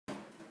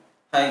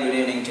Hi, good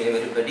evening to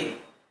everybody.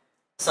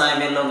 So I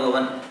am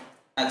Ilangovan,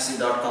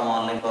 Axi.com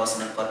online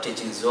person for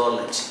teaching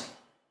zoology.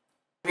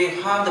 We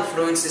have the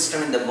fluid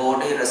system in the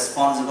body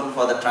responsible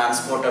for the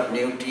transport of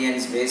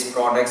nutrients, waste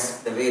products,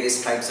 the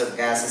various types of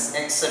gases,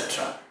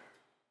 etc.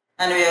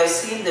 And we have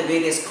seen the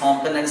various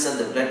components of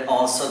the blood,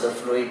 also the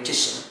fluid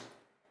tissue.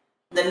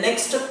 The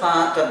next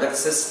part of that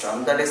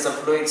system, that is the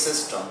fluid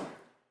system,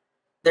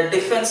 the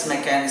defense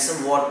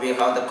mechanism, what we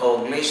have the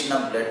coagulation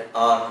of blood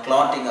or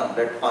clotting of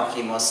blood or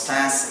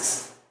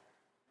hemostasis.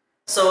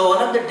 So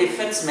one of the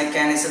defense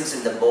mechanisms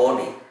in the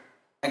body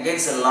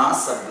against the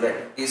loss of blood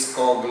is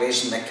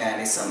coagulation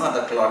mechanism or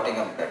the clotting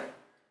of blood.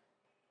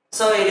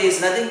 So it is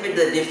nothing but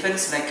the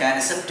defense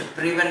mechanism to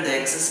prevent the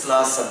excess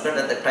loss of blood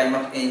at the time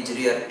of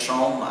injury or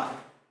trauma.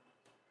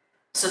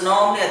 So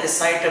normally at the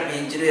site of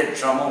injury or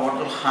trauma, what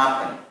will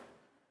happen?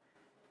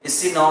 You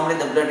see, normally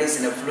the blood is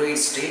in a fluid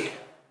state.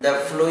 The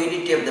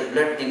fluidity of the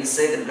blood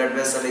inside the blood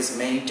vessel is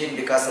maintained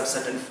because of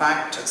certain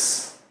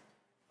factors.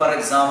 For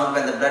example,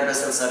 when the blood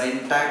vessels are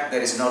intact,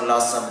 there is no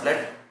loss of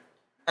blood.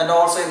 And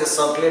also in the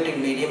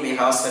circulating medium, we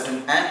have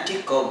certain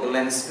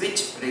anticoagulants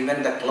which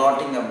prevent the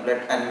clotting of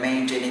blood and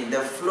maintaining the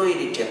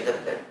fluidity of the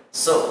blood.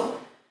 So,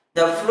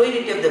 the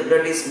fluidity of the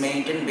blood is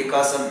maintained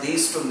because of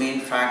these two main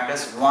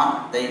factors.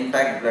 One, the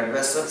intact blood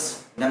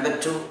vessels. Number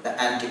two, the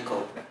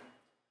anticoagulant.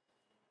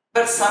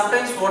 But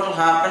sometimes what will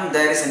happen,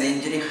 there is an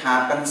injury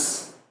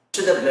happens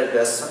to the blood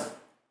vessel.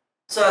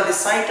 So at the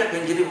site of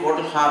injury, what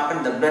will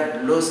happen? The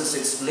blood loses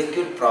its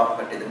liquid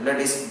property. The blood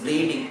is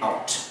bleeding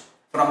out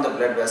from the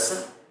blood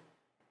vessel,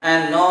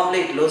 and normally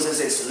it loses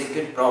its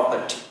liquid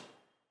property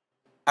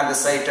at the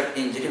site of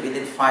injury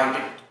within 5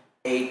 to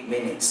 8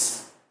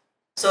 minutes.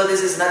 So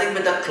this is nothing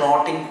but the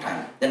clotting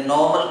time. The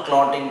normal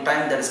clotting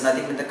time, that is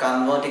nothing but the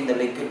converting the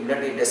liquid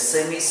blood into a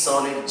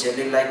semi-solid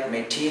jelly-like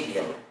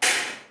material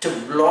to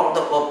block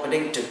the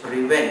opening to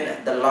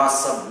prevent the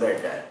loss of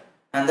blood.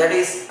 And that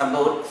is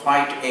about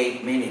 5 to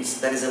 8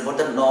 minutes. That is about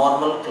the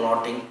normal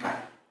clotting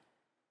time.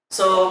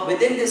 So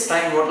within this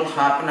time, what will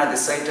happen at the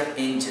site of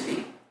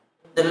injury?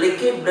 The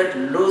liquid blood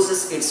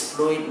loses its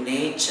fluid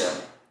nature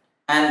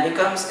and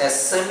becomes a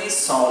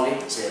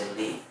semi-solid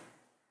jelly.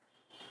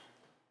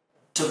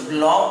 To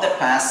block the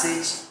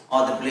passage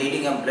or the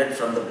bleeding of blood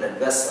from the blood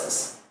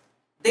vessels.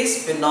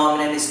 This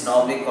phenomenon is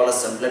normally called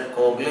as a blood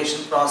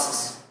coagulation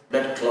process,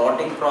 blood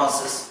clotting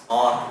process,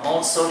 or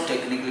also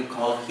technically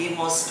called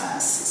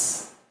hemostasis.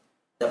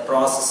 The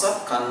process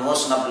of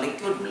conversion of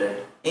liquid blood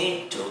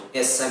into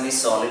a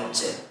semi-solid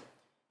gel,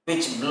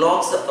 which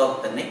blocks the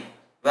opening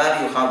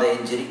where you have the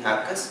injury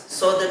occurs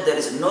so that there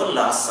is no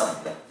loss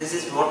of blood. This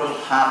is what will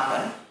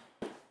happen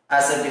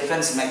as a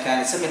defense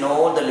mechanism in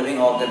all the living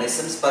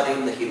organisms, but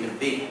even the human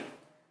being.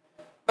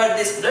 But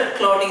this blood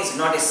clotting is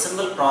not a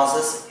simple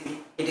process.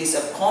 It is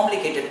a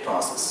complicated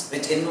process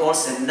which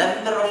involves a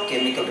number of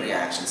chemical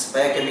reactions.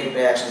 Biochemical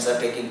reactions are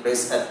taking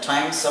place at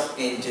times of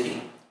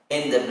injury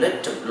in the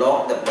blood to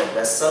block the blood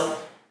vessel,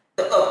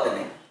 the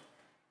opening.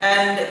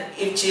 And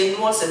it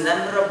involves a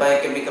number of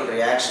biochemical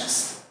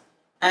reactions.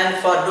 And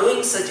for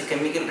doing such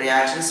chemical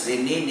reactions, we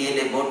need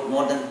nearly about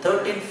more than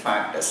 13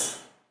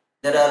 factors.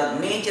 There are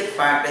major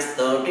factors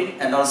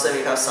 13, and also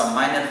we have some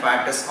minor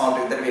factors.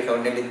 Altogether we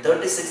have nearly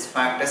 36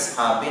 factors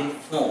have been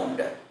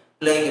found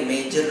playing a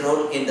major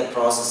role in the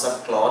process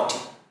of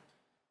clotting.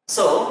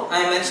 So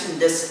I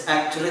mentioned this,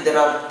 actually there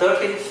are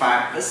 13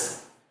 factors.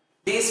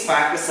 These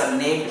factors are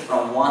named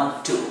from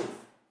 1 to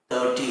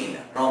 13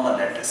 Roman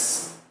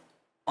letters.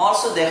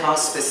 Also they have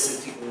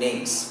specific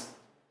names.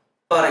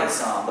 For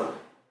example,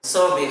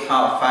 so we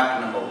have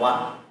factor number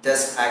 1,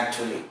 just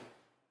actually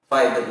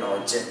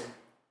fibrinogen.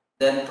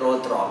 Then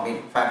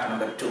prothrombin, factor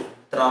number 2,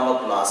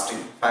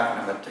 thromboplastin,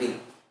 factor number 3,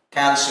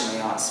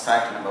 calcium ions,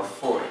 factor number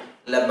 4,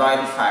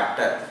 labile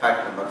factor,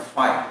 factor number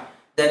 5,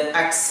 then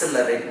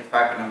accelerant,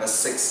 factor number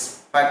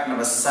 6, factor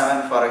number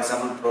 7, for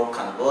example,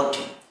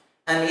 proconvertin,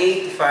 and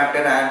 8th factor,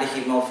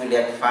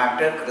 anti-hemophiliac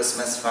factor,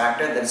 Christmas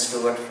factor, then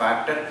Stewart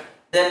factor,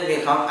 then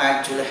we have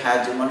actually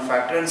Hageman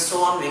factor, and so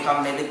on. We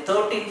have nearly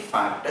 13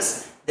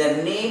 factors. They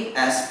are named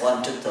as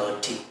 1 to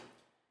 30.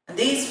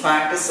 These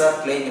factors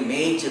are playing a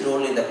major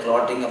role in the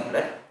clotting of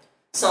blood.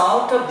 So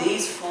out of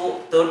these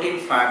 13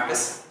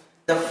 factors,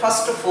 the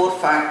first 4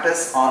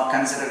 factors are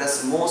considered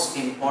as most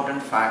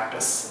important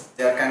factors.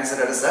 They are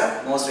considered as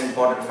the most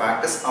important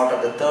factors out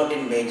of the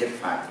 13 major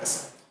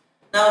factors.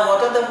 Now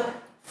what are the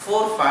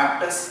 4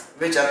 factors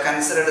which are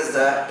considered as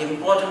the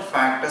important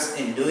factors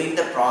in doing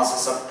the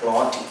process of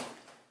clotting?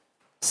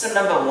 So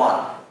number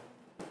 1,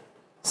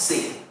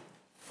 see,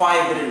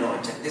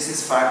 fibrinogen. This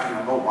is factor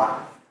number 1,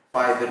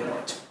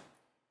 fibrinogen.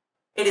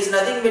 It is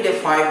nothing but a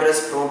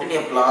fibrous protein,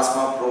 a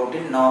plasma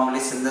protein, normally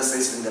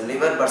synthesized in the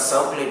liver but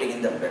circulating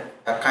in the blood.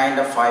 A kind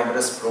of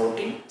fibrous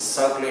protein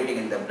circulating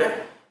in the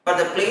blood, but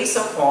the place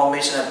of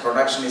formation and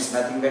production is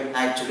nothing but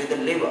actually the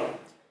liver.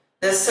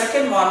 The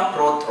second one,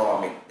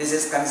 prothrombin. This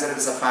is considered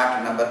as a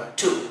factor number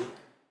 2.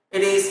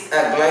 It is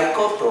a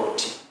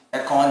glycoprotein, a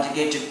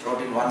conjugated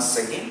protein once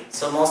again.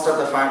 So most of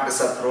the factors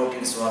are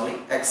proteins only,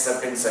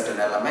 except in certain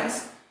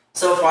elements.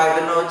 So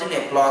fibrinogen,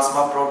 a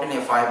plasma protein,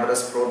 a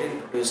fibrous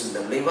protein produced in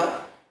the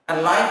liver.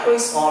 And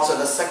likewise also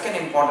the second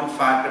important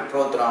factor,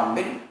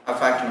 prothrombin,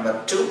 factor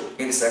number 2,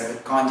 it is a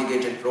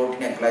conjugated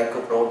protein, a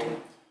glycoprotein.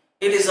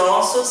 It is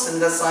also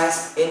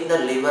synthesized in the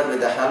liver with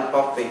the help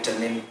of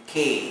vitamin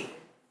K.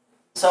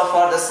 So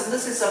for the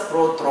synthesis of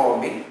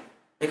prothrombin,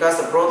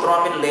 because the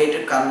prothrombin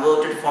later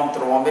converted from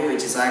thrombin,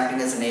 which is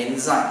acting as an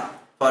enzyme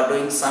for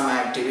doing some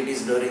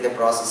activities during the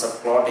process of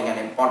clotting, an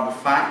important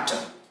factor.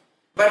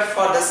 But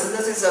for the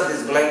synthesis of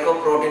this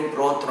glycoprotein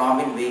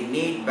prothrombin, we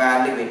need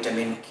badly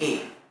vitamin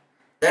K.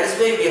 That is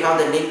why we have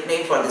the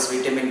nickname for this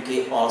vitamin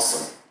K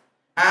also,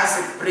 as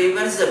it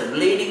prevents the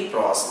bleeding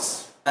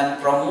process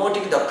and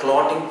promoting the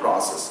clotting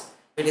process.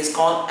 It is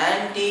called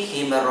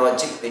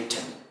anti-hemorrhagic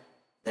vitamin.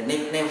 The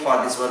nickname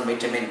for this one,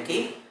 vitamin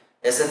K,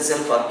 essential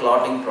for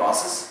clotting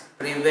process,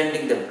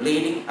 preventing the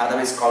bleeding,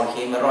 otherwise called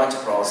hemorrhage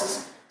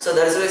process. So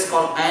that is why it's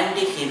called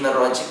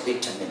anti-hemorrhagic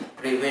vitamin,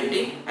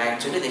 preventing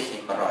actually the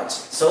hemorrhage.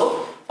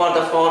 So for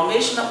the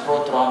formation of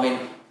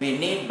prothrombin, we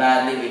need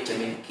badly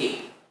vitamin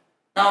K.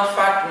 Now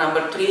fact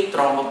number 3,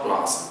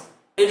 thromboplasm.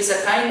 It is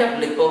a kind of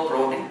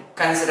lipoprotein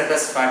considered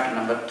as fact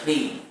number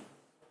 3.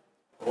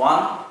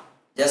 One,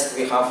 just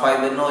we have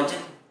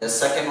fibrinogen, the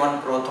second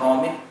one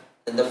prothrombin,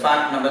 then the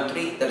fact number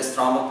 3, that is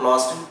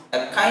thromboplastin,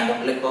 a kind of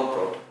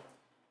lipoprotein.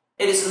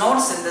 It is not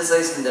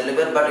synthesized in the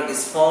liver, but it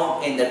is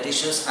found in the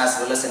tissues as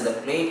well as in the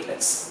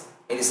platelets.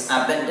 It is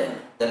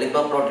abundant. The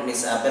lipoprotein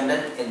is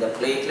abundant in the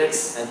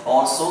platelets and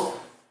also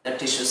the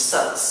tissue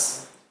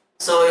cells.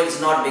 So it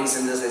is not being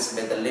synthesized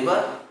by the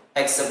liver,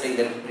 except in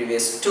the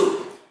previous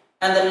 2.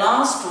 And the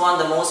last one,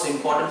 the most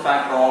important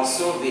factor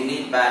also, we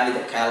need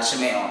badly the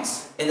calcium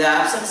ions. In the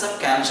absence of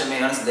calcium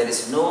ions, there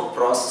is no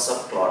process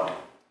of clotting.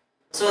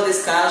 So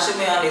this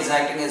calcium ion is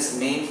acting as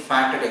main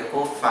factor, a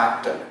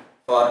cofactor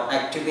for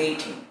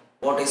activating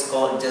what is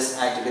called just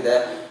actually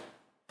the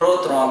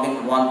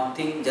prothrombin, one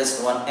thing,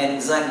 just one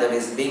enzyme that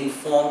is being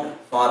formed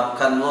for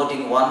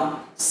converting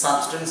one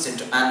substance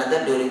into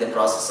another during the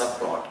process of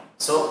clotting.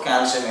 So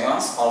calcium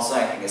ions also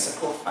acting as a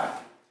cofactor.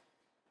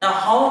 Now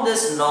how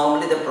does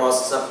normally the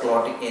process of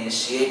clotting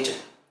initiated?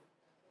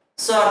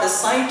 So at the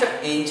site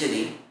of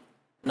injury,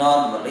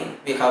 normally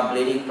we have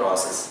bleeding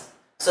process.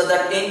 So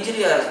that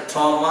injury or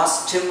trauma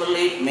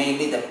stimulate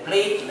mainly the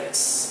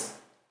platelets.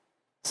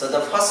 So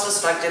the first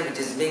structure which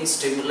is being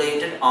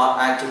stimulated or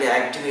actually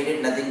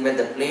activated, nothing but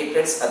the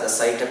platelets at the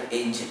site of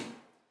injury.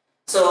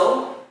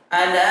 So,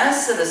 and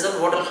as a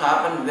result, what will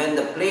happen when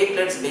the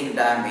platelets being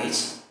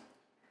damaged?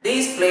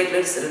 These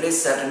platelets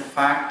release certain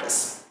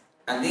factors,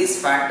 and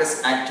these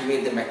factors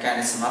activate the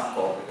mechanism of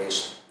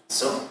coagulation.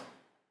 So,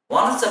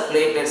 once the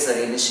platelets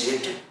are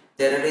initiated,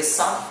 there release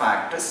some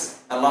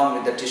factors along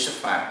with the tissue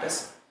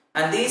factors,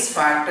 and these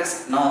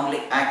factors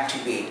normally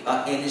activate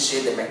or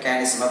initiate the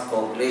mechanism of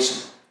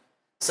coagulation.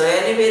 So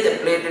anyway,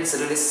 the platelets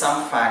release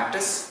some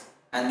factors,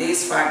 and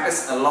these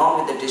factors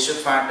along with the tissue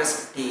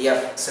factors,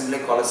 TF, simply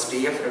called as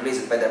TF,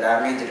 released by the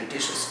damaged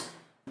tissues,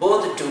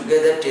 both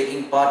together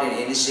taking part in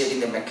initiating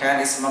the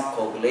mechanism of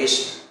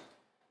coagulation.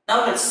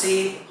 Now let's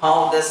see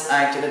how does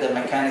actually the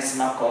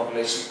mechanism of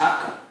coagulation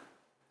occur.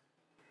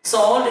 So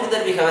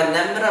altogether we have a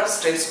number of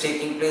steps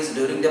taking place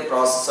during the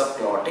process of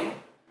clotting.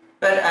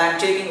 But I am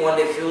taking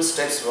only a few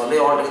steps, only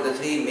altogether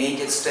 3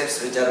 major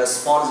steps which are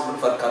responsible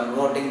for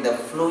converting the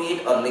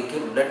fluid or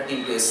liquid blood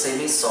into a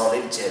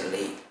semi-solid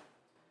jelly.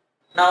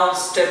 Now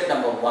step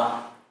number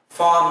 1,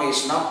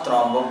 formation of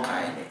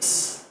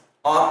thrombokinase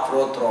or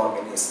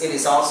prothrombinase. It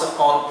is also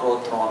called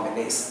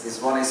prothrombinase.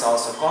 This one is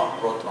also called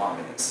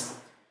prothrombinase.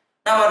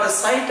 Now at the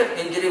site of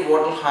injury,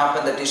 what will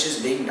happen? The tissue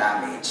is being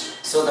damaged.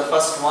 So the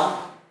first one,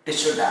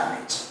 tissue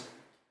damage.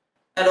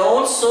 And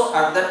also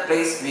at that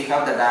place we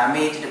have the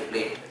damaged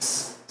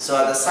platelets. So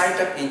at the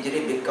site of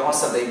injury,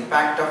 because of the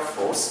impact of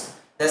force,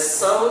 the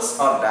cells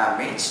are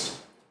damaged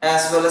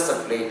as well as the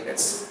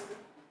platelets.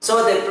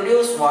 So they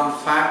produce one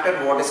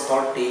factor, what is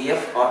called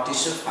TF or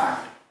tissue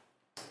factor.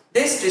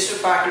 This tissue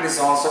factor is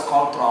also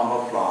called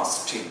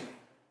thromboplastin,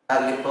 a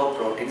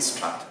lipoprotein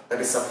structure. That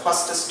is the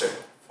first step,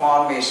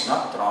 formation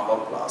of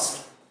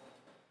thromboplastin.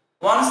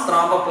 Once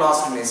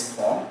thromboplastin is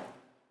formed,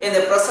 in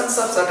the presence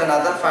of certain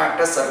other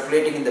factors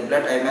circulating in the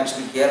blood, I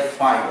mentioned here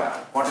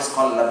 5, what is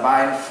called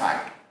Labine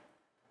factor,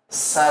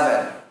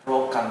 7,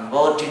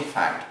 pro-converting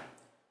factor,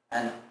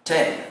 and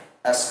 10,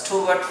 a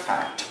Stewart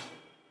factor.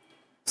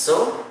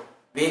 So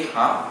we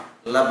have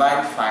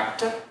Labine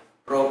factor,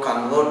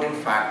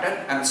 pro-converting factor,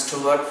 and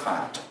Stewart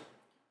factor.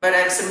 But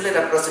I am simply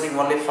representing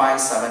only 5,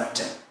 7,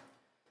 10.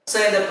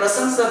 So in the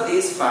presence of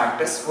these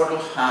factors, what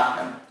will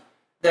happen?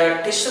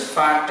 The tissue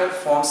factor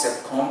forms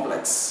a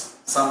complex.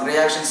 Some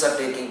reactions are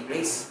taking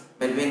place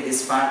between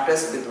these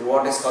factors with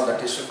what is called the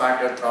tissue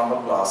factor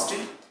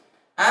thromboplastin.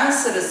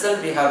 As a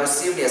result, we have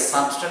received a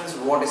substance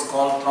what is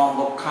called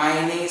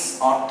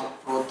thrombokinase or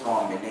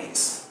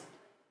prothrombinase.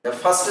 The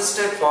first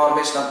step,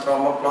 formation of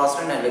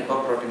thromboplastin and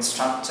lipoprotein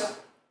structure.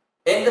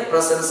 In the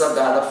presence of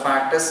the other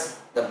factors,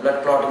 the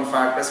blood clotting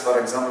factors, for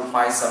example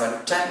 5,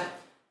 7, 10,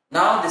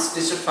 Now this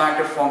tissue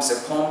factor forms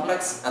a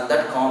complex, and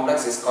that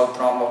complex is called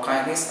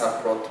thrombokinase or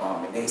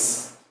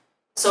prothrombinase.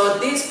 So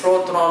this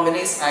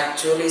prothrombinase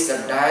actually is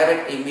a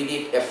direct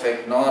immediate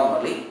effect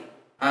normally,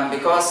 and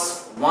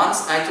because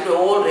once actually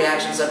all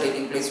reactions are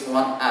taking place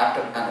one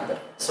after another.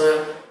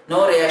 So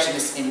no reaction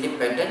is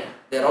independent,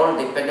 they are all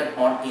dependent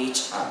on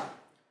each other.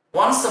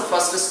 Once the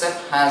first step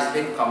has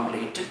been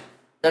completed,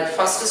 that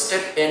first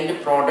step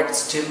end product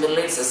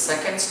stimulates the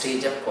second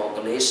stage of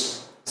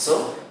coagulation.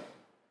 So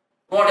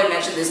what I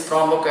mentioned is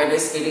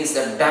thrombokinase, it is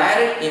the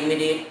direct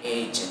immediate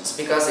agent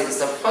because it is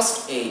the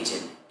first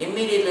agent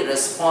immediately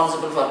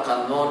responsible for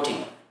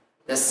converting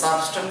the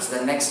substance,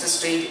 the next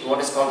stage, what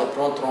is called the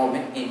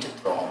prothrombin into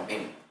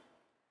thrombin.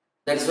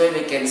 That's why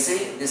we can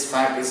say this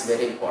fact is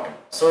very important.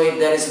 So if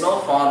there is no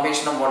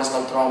formation of what is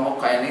called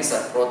thrombokinase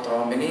or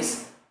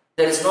prothrombinase,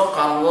 there is no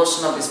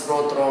conversion of this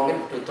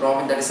prothrombin to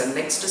thrombin, that is the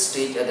next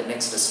stage or the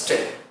next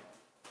step.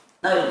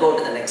 Now we'll go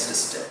to the next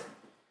step.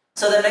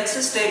 So the next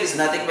step is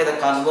nothing but the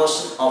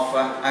conversion of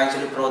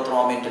actually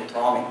prothrombin to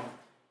thrombin.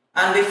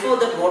 And before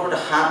that, what would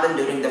happen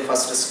during the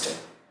first step?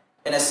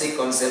 In a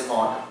sequential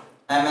order.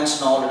 I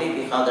mentioned already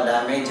we have the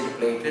damaged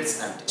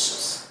platelets and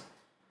tissues.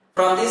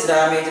 From these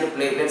damaged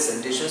platelets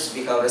and tissues,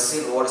 we have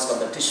received what is called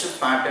the tissue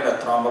factor or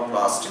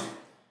thromboplastin.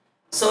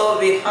 So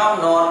we have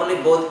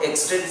normally both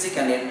extrinsic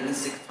and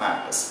intrinsic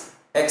factors.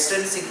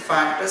 Extrinsic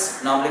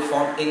factors normally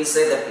found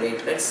inside the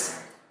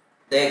platelets.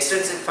 The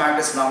extrinsic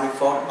factors normally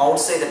found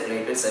outside the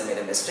platelets, I made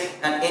a mistake,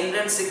 and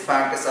intrinsic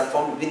factors are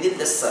found within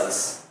the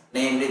cells,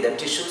 namely the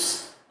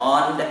tissues,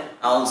 and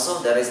also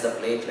there is the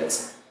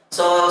platelets.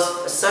 So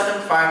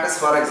certain factors,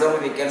 for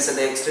example, we can say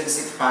the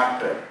extrinsic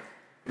factor,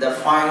 the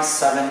 5,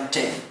 7,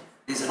 10.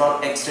 These are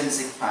all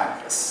extrinsic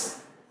factors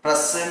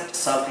present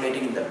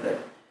circulating in the blood.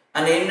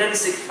 And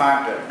intrinsic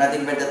factor,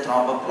 nothing but the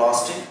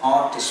thromboplastin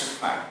or tissue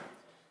factor.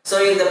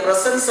 So in the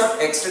presence of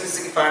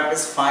extrinsic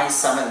factors 5,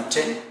 7,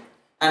 10,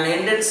 an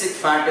intrinsic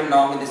factor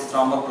normally is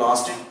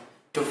thromboplastin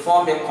to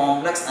form a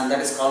complex, and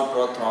that is called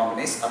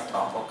prothrombinase or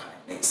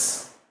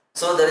thrombokinase.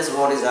 So that is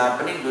what is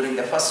happening during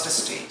the first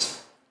stage.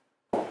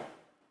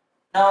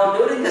 Now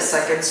during the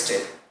second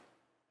step,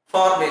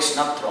 formation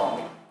of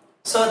thrombin.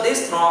 So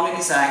this thrombin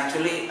is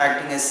actually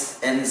acting as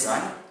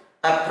enzyme,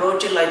 a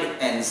proteolytic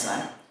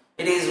enzyme.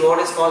 It is what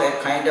is called a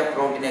kind of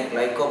protein, a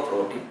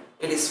glycoprotein.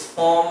 It is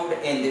formed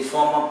in the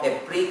form of a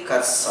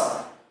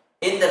precursor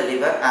in the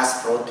liver as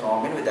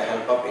prothrombin with the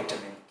help of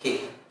vitamin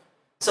K.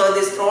 So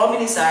this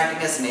thrombin is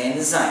acting as an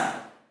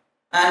enzyme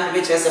and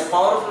which has a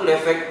powerful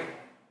effect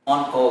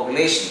on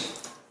coagulation.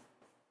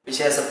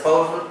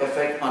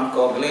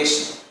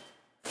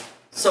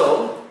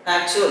 So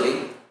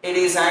actually it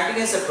is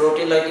acting as a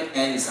proteolytic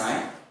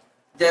enzyme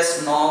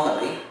just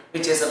normally,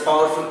 which has a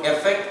powerful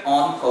effect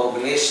on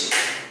coagulation.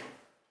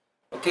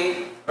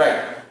 Okay,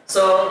 right.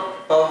 So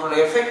powerful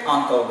effect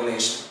on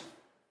coagulation.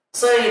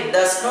 So it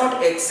does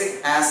not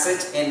exist as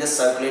such in the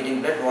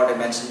circulating blood, what I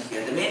mentioned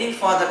here. The meaning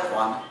for that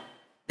one,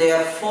 they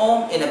are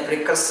formed in a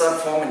precursor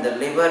form in the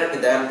liver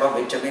with the help of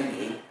vitamin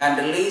E and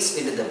released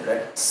into the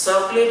blood,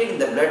 circulating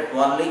the blood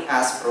only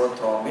as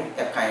prothrombin,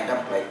 a kind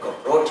of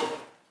glycoprotein.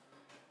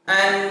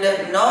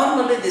 And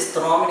normally this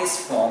thrombin is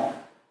formed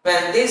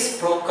when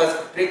this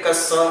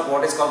precursor,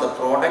 what is called the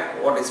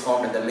product, what is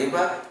formed in the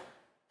liver,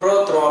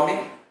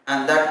 prothrombin,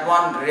 and that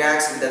one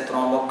reacts with the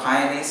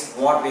thrombokinase,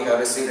 what we have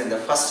received in the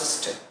first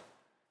step.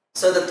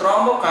 So the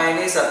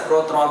thrombokinase or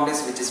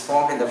prothrombinase, which is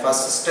formed in the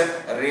first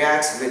step,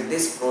 reacts with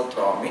this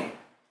prothrombin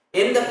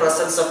in the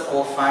presence of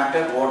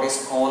cofactor, what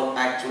is called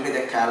actually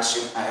the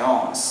calcium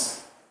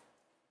ions.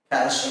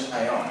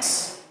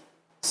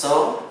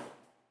 So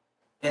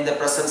in the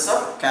presence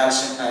of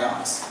calcium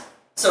ions.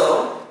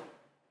 So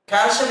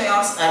calcium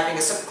ions acting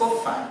as a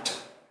cofactor.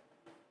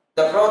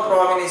 The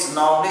prothrombin is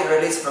normally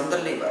released from the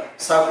liver,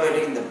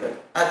 circulating in the blood.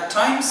 At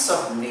times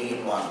of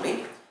need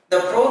only, the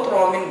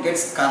prothrombin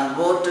gets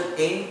converted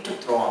into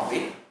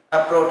thrombin, a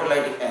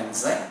proteolytic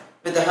enzyme,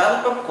 with the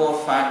help of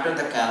cofactor,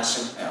 the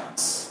calcium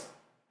ions.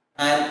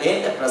 And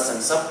in the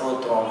presence of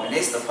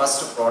prothrombinase, the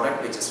first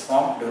product which is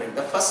formed during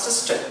the first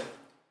step.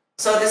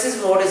 So this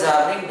is what is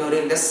happening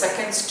during the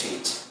second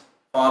stage.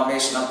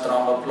 Formation of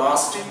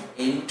thromboplastin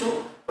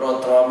into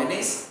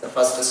prothrombinase, the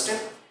first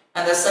step.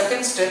 And the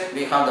second step,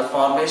 we have the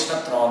formation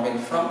of thrombin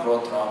from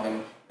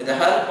prothrombin. With the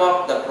help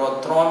of the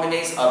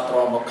prothrombinase or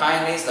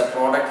thrombokinase, the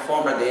product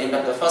formed at the end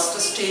of the first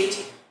stage,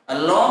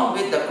 along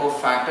with the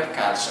cofactor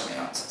calcium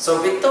ions.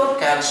 So without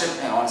calcium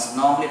ions,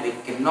 normally we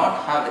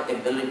cannot have the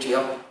ability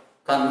of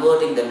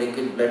converting the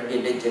liquid blood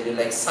into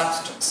jelly-like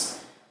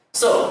substance.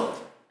 So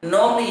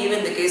normally even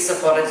in the case of,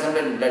 for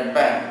example, in blood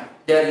bank,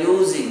 they are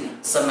using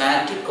some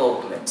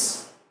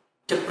anticoagulants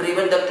to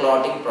prevent the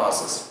clotting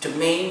process, to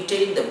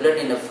maintain the blood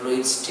in a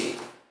fluid state.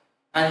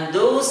 And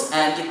those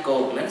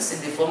anticoagulants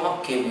in the form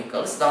of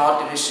chemicals, the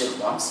artificial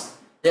ones,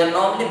 they are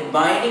normally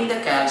binding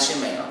the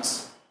calcium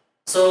ions.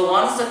 So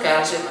once the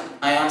calcium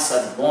ions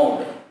are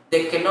bound,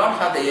 they cannot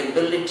have the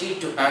ability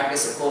to act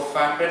as a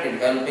cofactor in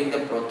helping the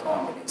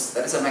prothrombinase.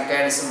 That is a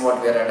mechanism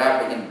what we are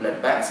adapting in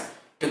blood banks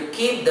to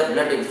keep the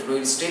blood in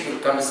fluid state. We'll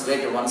come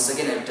later. Once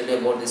again, I'll tell you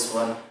about this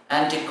one.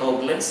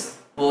 Anticoagulants,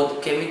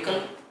 both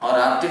chemical or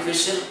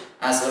artificial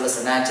as well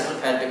as natural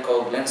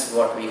anticoagulants,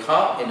 what we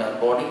have in our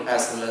body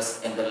as well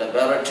as in the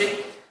laboratory.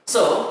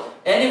 So,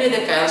 anyway,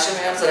 the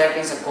calcium ions are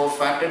acting as a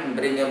cofactor in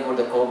bringing about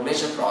the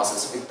coagulation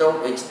process,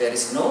 without which there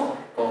is no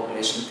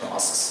coagulation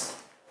process.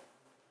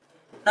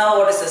 Now,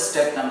 what is the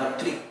step number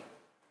 3?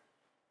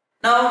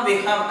 Now, we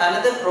have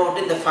another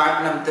protein, the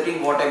fact number 3,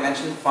 what I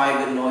mentioned,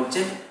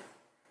 fibrinogen,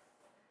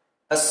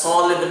 a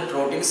soluble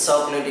protein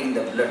circulating in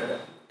the blood,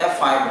 a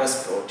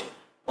fibrous protein.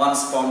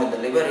 Once formed in the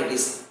liver, it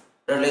is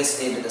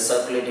released into the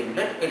circulating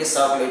blood, it is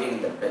circulating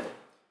in the blood.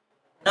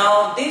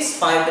 Now,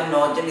 this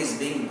fibrinogen is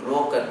being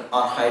broken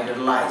or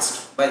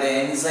hydrolyzed by the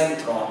enzyme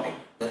thrombin.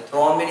 The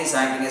thrombin is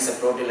acting as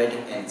a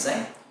proteolytic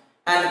enzyme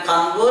and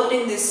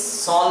converting this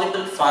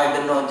soluble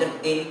fibrinogen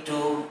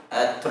into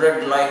a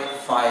thread-like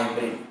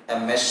fibrin, a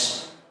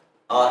mesh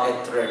or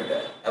a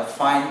thread, a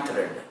fine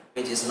thread,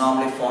 which is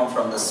normally formed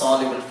from the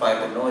soluble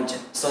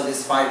fibrinogen. So,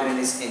 this fibrin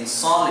is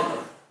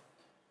insoluble.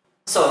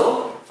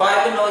 So,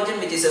 fibrinogen,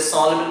 which is a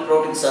soluble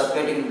protein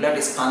circulating in blood,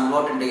 is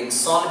converted into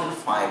insoluble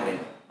fibrin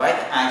by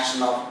the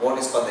action of what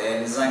is called the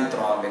enzyme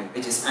thrombin,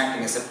 which is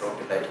acting as a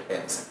proteolytic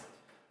enzyme.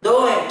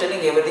 Though I am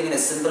telling everything in a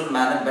simple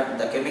manner, but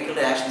the chemical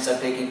reactions are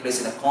taking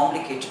place in a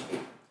complicated way.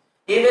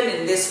 Even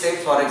in this step,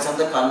 for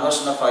example, the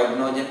conversion of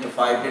fibrinogen to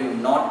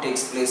fibrin not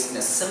takes place in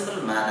a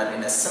simple manner,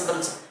 in a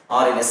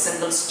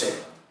simple step.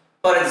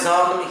 For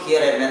example,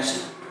 here I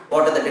mentioned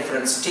what are the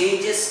different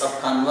stages of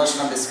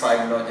conversion of this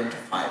fibrinogen to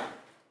fibrin.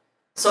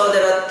 So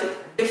there are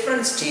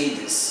different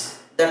stages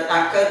that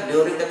occur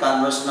during the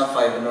conversion of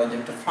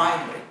fibrinogen to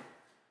fibrin.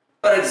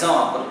 For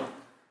example,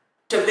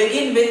 to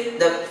begin with,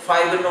 the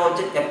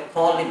fibrinogen, a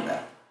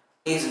polymer,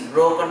 is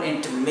broken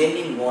into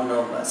many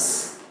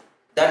monomers.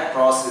 That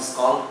process is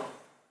called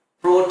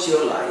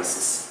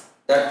proteolysis.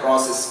 That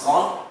process is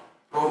called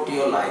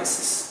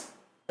proteolysis.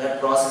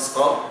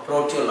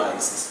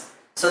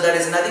 So that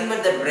is nothing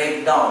but the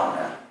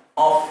breakdown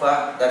of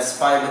that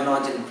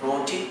fibrinogen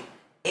protein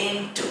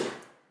into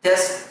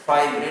just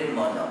fibrin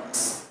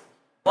monomers.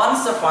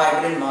 Once the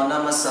fibrin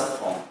monomers are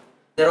formed,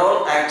 they are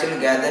all actually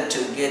gathered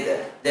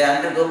together. They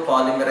undergo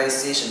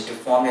polymerization to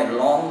form a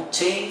long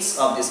chains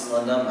of these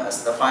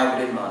monomers, the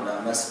fibrin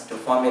monomers, to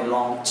form a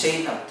long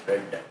chain of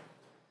thread.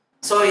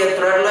 So a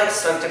thread-like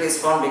structure is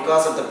formed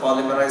because of the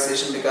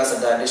polymerization, because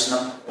of the addition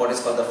of what is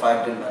called the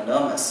fibrin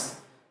monomers.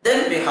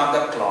 Then we have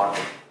the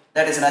clotting.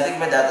 That is nothing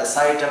but at the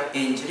site of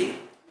injury.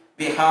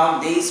 We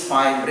have these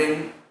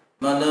fibrin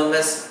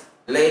monomers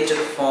later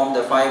form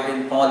the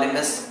fibrin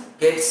polymers,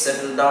 get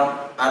settled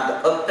down at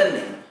the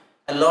opening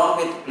along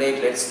with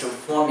platelets to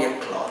form a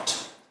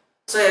clot.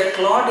 So a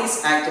clot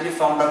is actually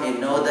formed of, you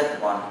know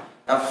that one,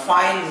 a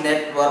fine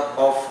network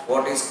of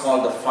what is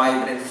called the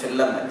fibrin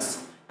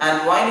filaments.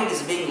 And while it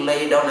is being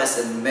laid down as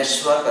a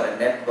meshwork or a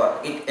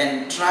network, it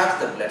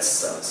entraps the blood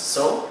cells.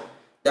 So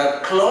the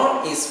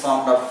clot is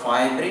formed of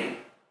fibrin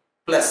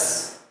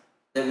plus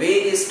the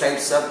various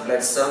types of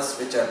blood cells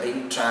which are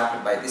being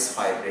trapped by this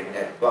fibrin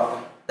network.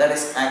 That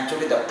is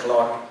actually the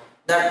clot.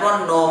 That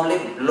one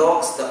normally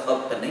blocks the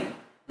opening,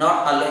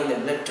 not allowing the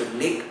blood to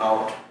leak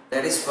out.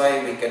 That is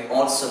why we can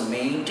also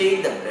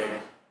maintain the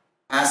blood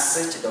as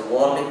such, the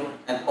volume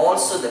and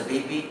also the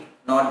BP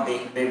not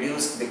being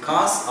reduced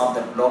because of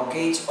the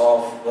blockage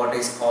of what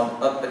is called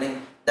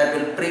opening that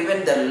will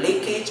prevent the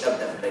leakage of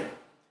the blood.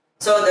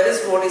 So that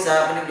is what is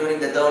happening during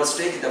the third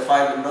stage, the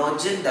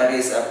fibrinogen, that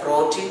is a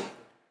protein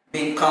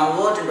being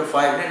converted into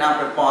fibrin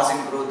after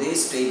passing through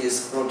these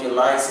stages,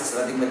 proteolysis,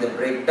 nothing but the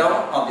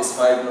breakdown of this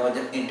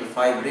fibrinogen into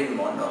fibrin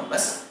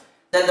monomers.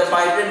 Then the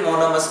fibrin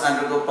monomers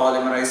undergo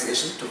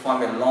polymerization to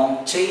form a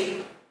long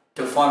chain,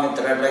 to form a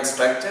thread-like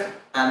structure,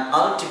 and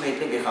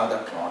ultimately we have the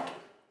clot.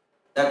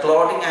 The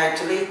clotting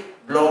actually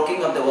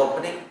blocking of the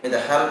opening with the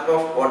help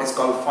of what is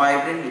called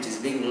fibrin, which is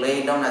being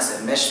laid down as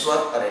a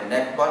meshwork or a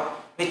network,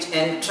 which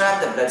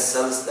entrap the blood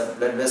cells. The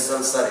blood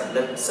vessels are in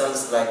blood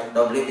cells like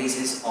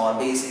WBCs,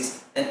 RBCs,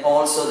 and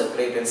also the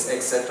platelets,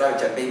 etc.,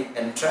 which are being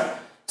entrapped,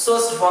 so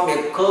as to form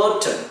a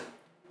curtain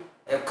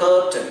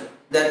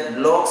that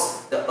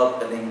blocks the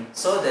opening,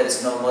 so there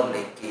is no more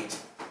leakage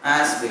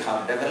as we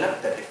have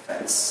developed the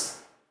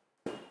defense.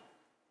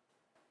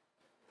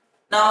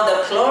 Now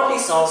the clot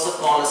is also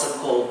called as a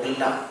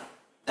coagulum.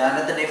 The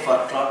another name for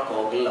clot,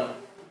 coagulum.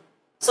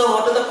 So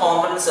what are the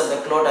components of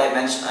the clot I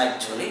mentioned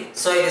actually?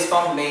 So it is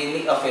formed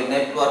mainly of a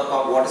network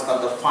of what is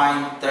called the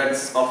fine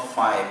threads of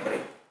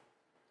fibrin,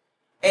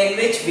 in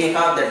which we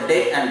have the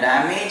dead and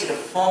damaged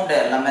formed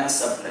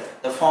elements of blood.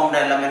 The formed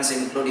elements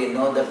include, you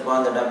know that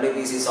one, the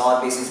WBCs,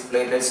 RBCs,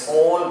 platelets,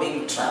 all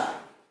being trapped,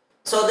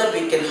 so that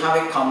we can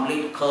have a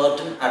complete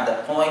curtain at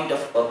the point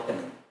of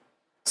opening.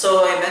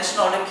 So I mentioned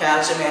already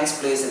calcium ions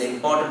plays an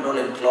important role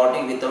in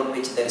clotting, without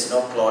which there is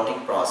no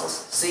clotting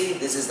process. See,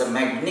 this is the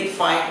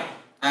magnified,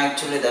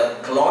 actually the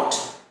clot.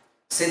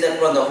 See that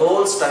one, the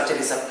whole structure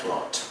is a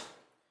clot.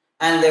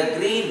 And the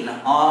green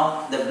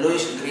or the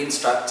bluish green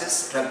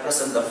structures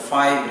represent the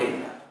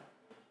fibrin.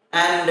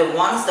 and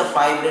once the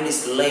fibrin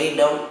is laid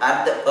down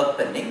at the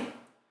opening,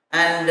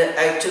 and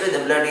actually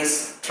the blood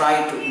is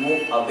trying to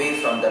move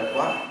away from that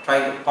one, try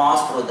to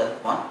pass through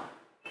that one.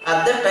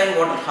 At that time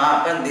what will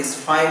happen, this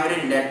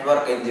fibrin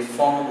network in the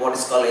form of what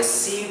is called a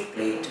sieve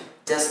plate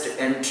just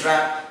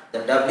entrap the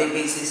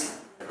WBCs,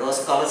 the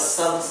rose colored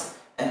cells,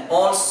 and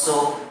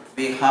also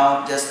we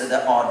have just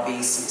the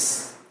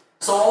RBCs.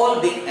 So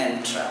all being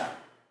entrapped,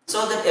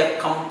 so that a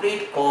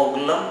complete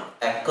coagulum,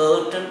 a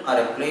curtain or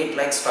a plate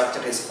like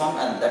structure is formed,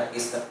 and that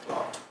is the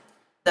clot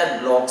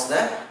that blocks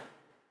the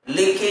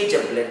leakage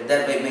of blood,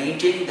 thereby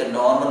maintaining the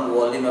normal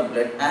volume of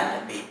blood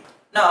and beat.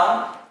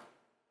 Now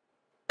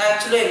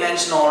actually I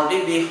mentioned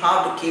already, we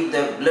have to keep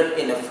the blood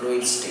in a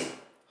fluid state.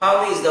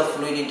 How is the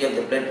fluidity of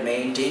the blood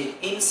maintained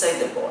inside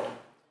the body?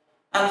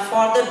 And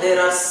further,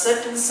 there are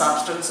certain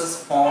substances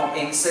formed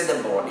inside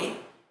the body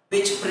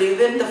which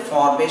prevent the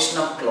formation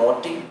of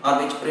clotting,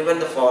 or which prevent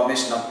the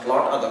formation of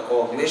clot, or the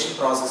coagulation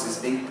process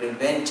is being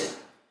prevented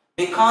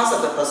because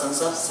of the presence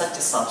of such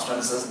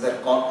substances that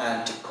are called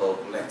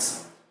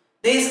anticoagulants.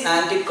 These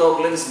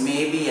anticoagulants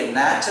may be a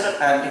natural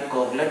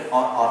anticoagulant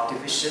or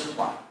artificial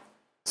one.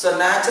 So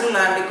natural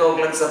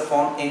anticoagulants are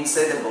found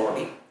inside the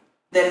body.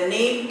 Their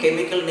name,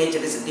 chemical nature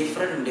is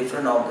different in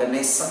different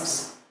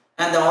organisms,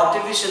 and the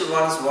artificial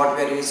ones what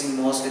we are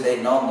using mostly the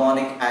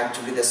inorganic,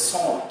 actually the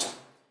salt,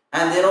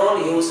 and they are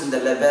all used in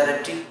the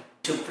laboratory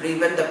to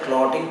prevent the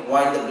clotting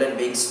while the blood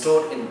being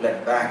stored in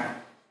blood bank.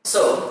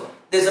 So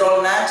these are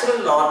all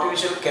natural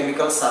artificial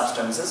chemical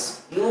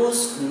substances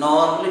used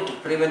normally to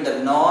prevent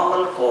the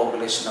normal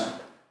coagulation of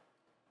blood.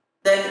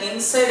 Then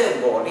inside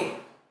the body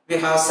we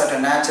have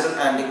certain natural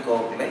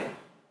anticoagulant.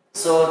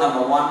 So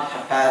number one,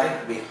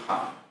 heparin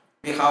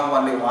we have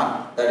only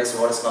one, that is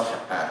what is called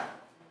heparin.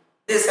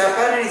 This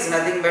heparin is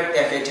nothing but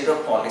a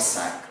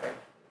heteropolysaccharide,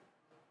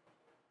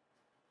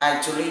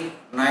 actually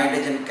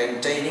nitrogen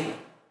containing,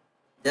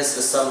 just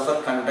a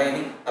sulfur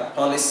containing a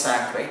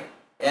polysaccharide,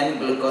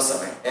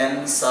 N-glucosamine,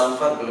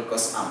 N-sulfur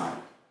glucosamine.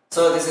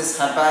 So this is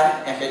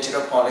heparin, a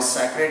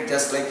heteropolysaccharide,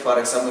 just like for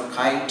example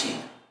chitin.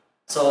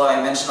 So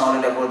I mentioned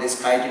already about this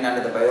chitin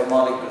under the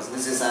biomolecules.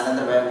 This is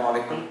another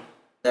biomolecule,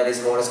 that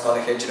is what is called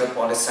a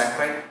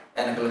heteropolysaccharide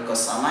and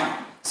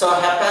glucosamine. So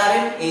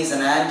heparin is an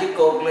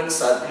anticoagulant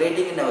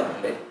circulating in our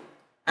blood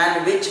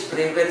and which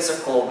prevents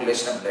the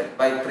coagulation of blood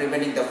by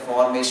preventing the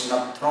formation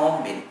of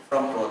thrombin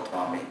from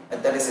prothrombin.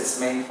 That is its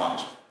main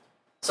function.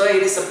 So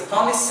it is a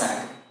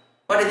polysaccharide.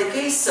 But in the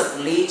case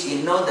of leech,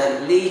 you know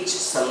that leech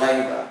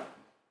saliva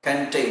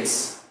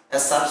contains a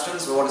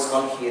substance what is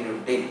called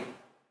hirudin.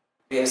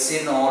 We have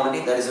seen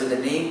already, that is why the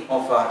name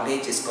of our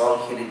leech is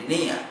called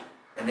hiridinia.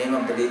 The name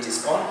of the leech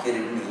is called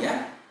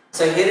hiridinia.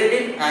 So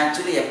hiridin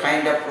actually a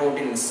kind of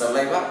protein in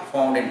saliva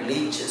found in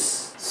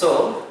leeches.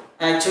 So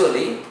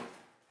actually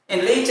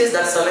in leeches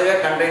that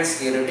saliva contains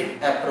hiridin,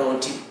 a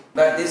protein.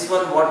 But this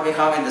one what we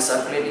have in the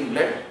circulating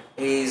blood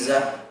is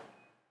a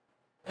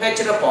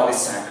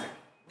heteropolysaccharide.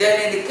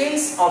 Then in the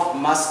case of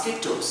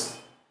mosquitoes,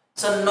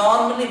 so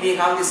normally we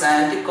have these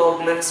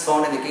anticoagulants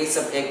found in the case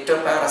of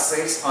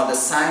ectoparasites or the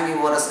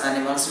sanguivorous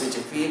animals which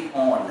feed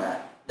on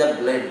the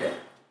blood.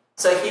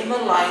 So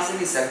hemolysin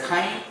is a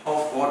kind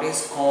of what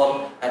is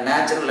called a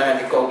natural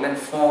anticoagulant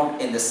found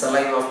in the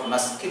saliva of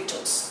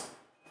mosquitoes.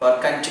 For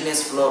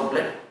continuous flow of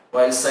blood,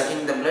 while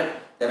sucking the blood,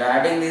 they are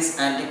adding this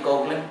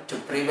anticoagulant to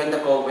prevent the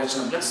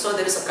coagulation of blood. So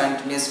there is a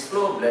continuous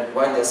flow of blood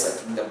while they are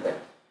sucking the blood.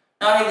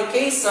 Now in the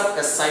case of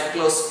a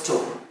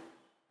cyclostome,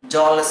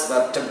 jawless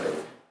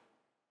vertebrate,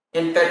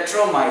 in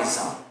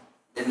petromyzon,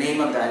 the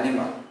name of the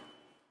animal,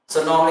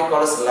 so normally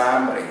called as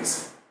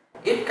lampreys,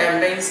 it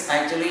contains,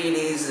 actually it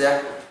is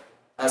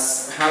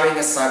having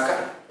a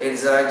sucker. It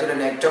is actually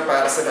an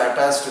ectoparasite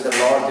attached to the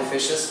large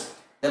fishes.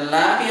 The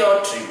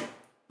lambeotrine,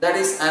 that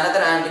is another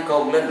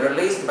anticoagulant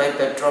released by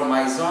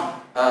petromyzon,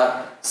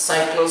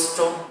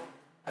 cyclostome,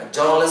 a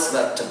jawless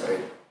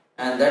vertebrate,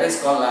 and that is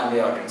called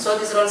lambeotrine. So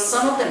these are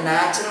some of the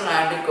natural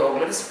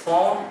anticoagulants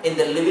found in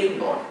the living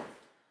body.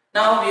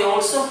 Now we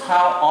also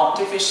have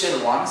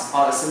artificial ones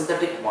or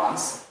synthetic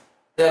ones.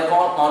 They are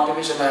called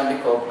artificial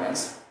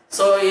anticoagulants.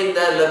 So in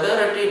the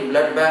laboratory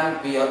blood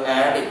bank we are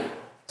adding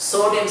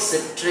sodium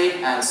citrate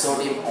and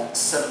sodium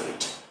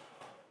oxalate.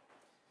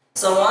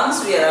 So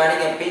once we are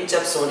adding a pinch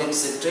of sodium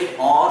citrate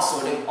or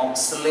sodium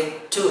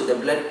oxalate to the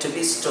blood to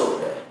be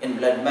stored in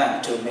blood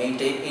bank to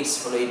maintain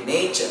its fluid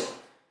nature,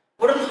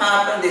 what will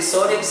happen? The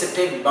sodium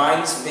citrate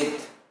binds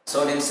with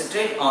sodium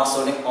citrate or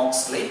sodium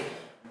oxalate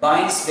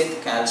binds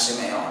with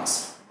calcium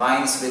ions,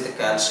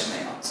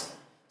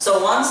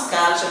 So once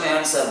calcium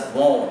ions are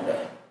bound,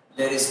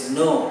 there is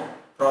no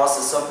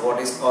process of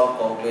what is called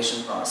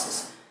coagulation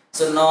process.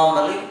 So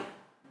normally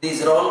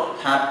these are all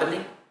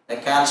happening, the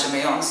calcium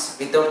ions.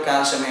 Without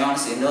calcium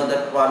ions, you know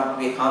that one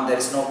we have, there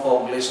is no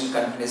coagulation,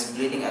 continuous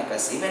bleeding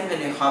occurs. Even when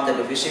you have the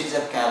deficiency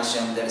of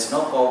calcium, there is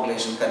no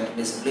coagulation,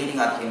 continuous bleeding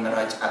or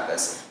hemorrhage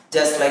occurs,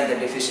 just like the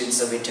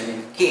deficiency of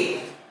vitamin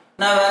K.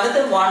 Now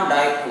another one,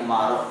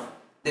 dikumara.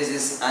 This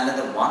is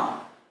another one,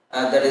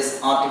 that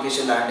is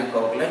artificial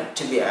anticoagulant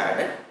to be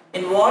added.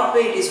 In what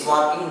way it is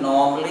working?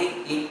 Normally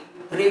it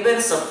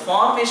prevents the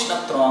formation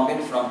of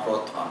thrombin from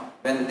prothrombin.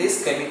 When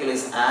this chemical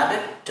is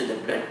added to the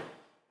blood,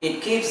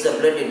 it keeps the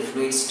blood in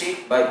fluid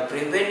state by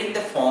preventing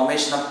the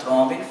formation of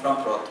thrombin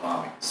from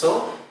prothrombin.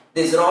 So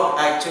these are all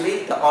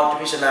actually the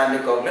artificial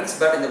anticoagulants,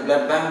 but in the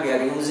blood bank we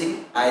are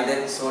using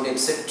either sodium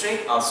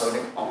citrate or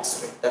sodium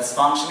oxalate. That's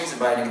function is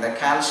binding the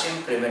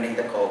calcium, preventing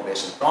the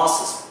coagulation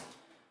process.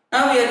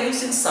 Now we are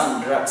using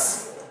some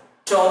drugs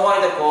to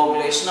avoid the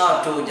coagulation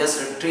or to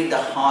just treat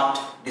the heart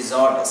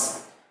disorders.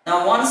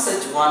 Now one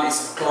such one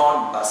is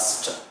clot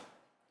buster.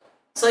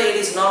 So it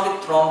is not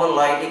a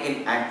thrombolytic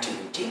in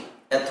activity,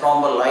 a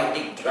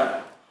thrombolytic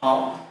drug.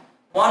 How?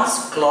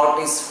 Once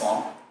clot is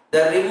formed,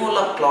 the removal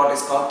of clot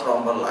is called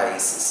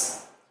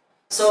thrombolysis.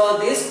 So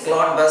this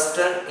clot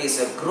buster is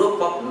a group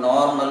of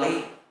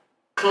normally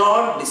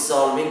clot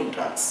dissolving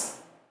drugs.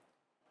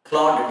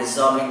 Clot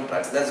dissolving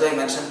drugs. That's why I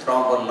mentioned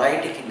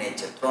thrombolytic in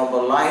nature.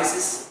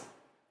 Thrombolysis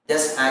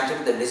just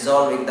actually the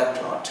dissolving the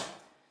clot.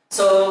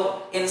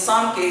 So in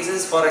some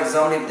cases, for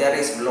example, if there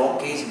is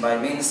blockage by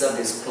means of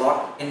this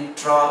clot,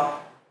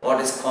 what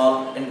is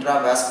called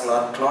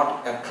intravascular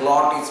clot, a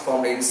clot is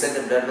formed inside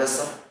the blood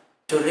vessel.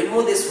 To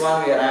remove this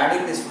one, we are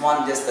adding this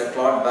one, just the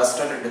clot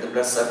buster into the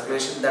blood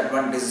circulation. That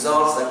one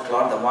dissolves the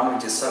clot, the one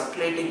which is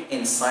circulating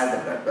inside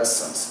the blood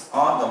vessels,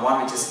 or the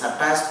one which is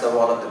attached to the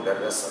wall of the blood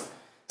vessel.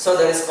 So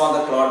that is called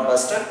the clot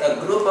buster, a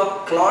group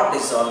of clot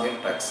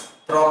dissolving drugs.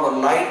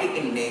 Thrombolytic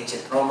in nature.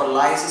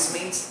 Thrombolysis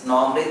means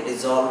normally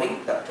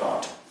dissolving the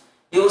clot.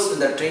 Used in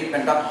the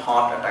treatment of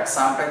heart attack.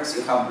 Sometimes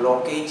you have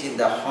blockage in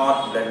the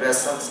heart blood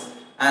vessels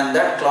and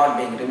that clot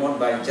being removed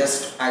by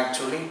just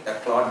actually the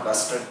clot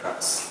buster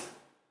drugs.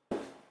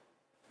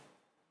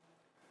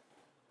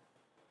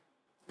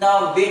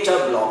 Now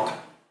beta blocker.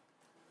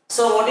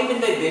 So what do you mean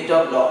by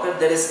beta blocker?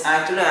 There is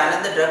actually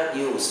another drug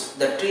used,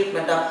 the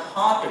treatment of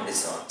heart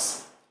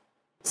disorders.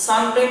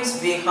 Sometimes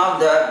we have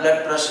the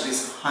blood pressure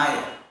is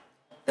higher.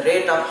 The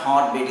rate of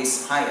heartbeat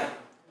is higher.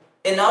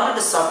 In order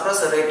to suppress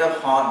the rate of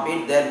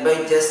heartbeat,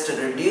 thereby just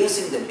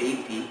reducing the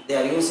BP, they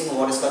are using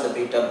what is called the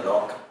beta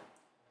blocker.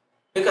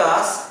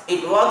 Because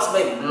it works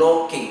by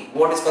blocking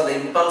what is called the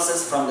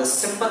impulses from the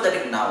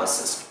sympathetic nervous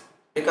system.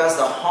 Because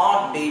the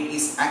heartbeat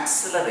is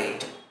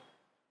accelerated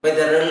by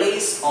the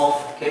release of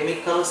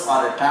chemicals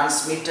or a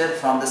transmitter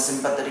from the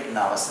sympathetic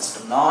nervous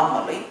system.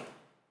 Normally,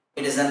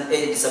 it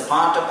is a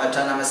part of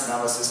autonomous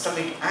nervous system.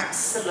 It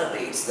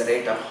accelerates the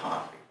rate of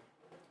heartbeat.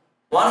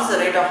 Once the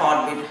rate of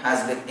heartbeat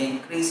has been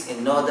increased,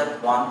 you know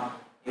that one,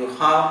 you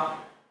have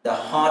the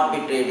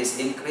heartbeat rate is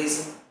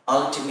increasing,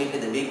 ultimately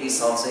the BP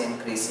is also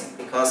increasing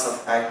because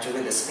of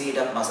actually the speed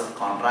of muscle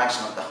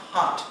contraction of the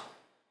heart.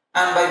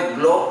 And by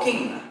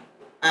blocking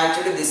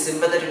actually the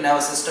sympathetic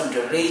nervous system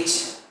to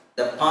reach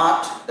the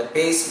part, the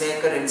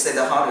pacemaker inside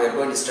the heart, we are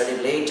going to study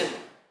later.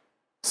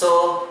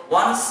 So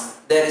once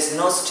there is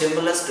no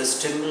stimulus to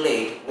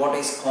stimulate what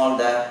is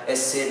called the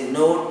SA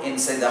node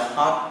inside the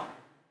heart,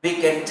 we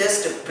can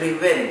just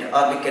prevent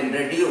or we can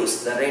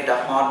reduce the rate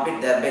of heartbeat,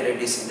 thereby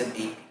reducing the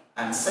BP.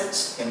 And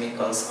such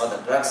chemicals or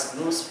the drugs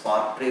used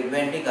for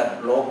preventing or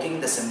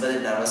blocking the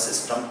sympathetic nervous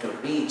system to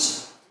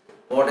reach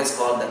what is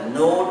called the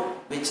node,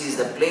 which is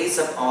the place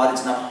of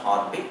origin of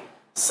heartbeat,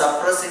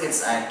 suppressing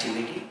its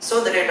activity.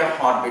 So the rate of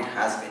heartbeat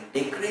has been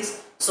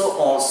decreased, so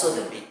also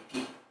the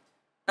BP.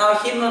 Now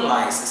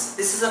hemolysis,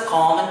 this is a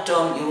common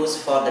term used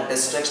for the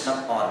destruction of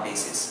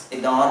RBCs.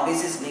 If the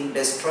RBC is being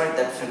destroyed,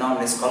 that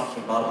phenomenon is called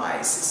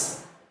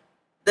hemolysis.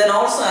 Then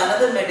also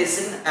another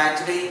medicine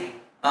actually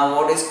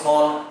what is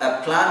called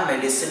a plant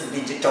medicine,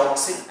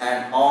 digitoxin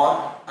and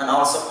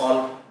also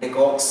called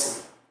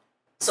digoxin.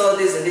 So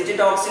this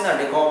digitoxin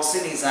or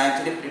digoxin is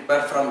actually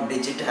prepared from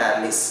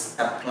digitalis,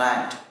 a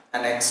plant,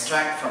 an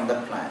extract from the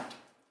plant.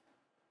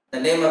 The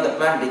name of the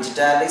plant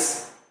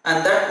digitalis.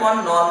 And that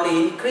one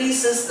normally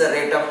increases the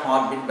rate of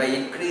heartbeat by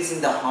increasing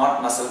the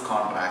heart muscle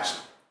contraction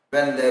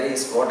when there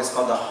is what is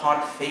called the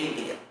heart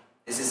failure.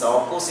 This is the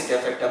opposite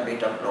effect of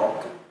beta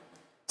blocker.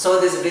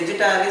 So this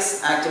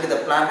digitalis, actually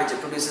the plant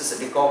which produces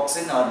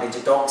digoxin or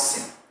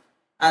digitoxin,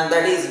 and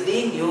that is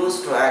being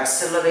used to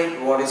accelerate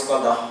what is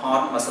called the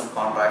heart muscle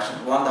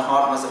contraction. When the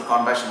heart muscle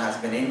contraction has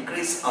been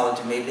increased,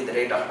 ultimately the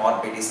rate of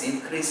heartbeat is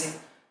increasing.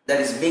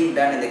 That is being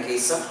done in the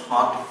case of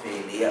heart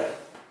failure.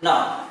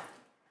 Now,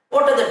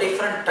 what are the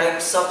different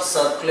types of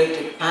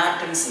circulatory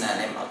patterns in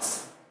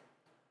animals?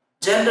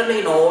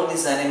 Generally in all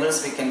these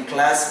animals we can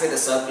classify the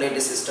circulatory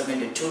system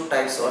into two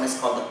types. One is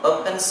called the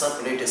open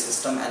circulatory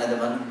system, another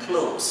one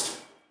closed.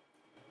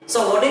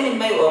 So what do you mean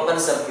by open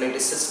circulatory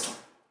system?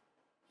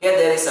 Here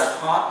there is a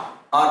heart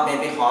or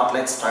maybe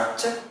heart-like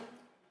structure,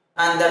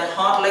 and that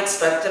heart-like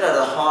structure or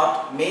the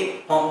heart may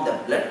pump the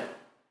blood.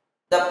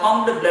 The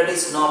pumped blood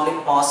is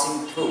normally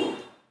passing through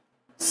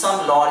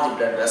some large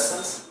blood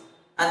vessels.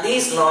 And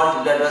these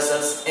large blood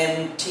vessels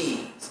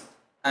empty,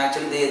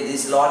 actually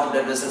these large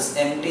blood vessels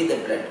empty the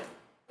blood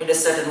into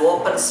certain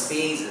open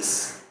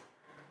spaces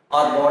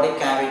or body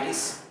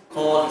cavities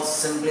called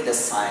simply the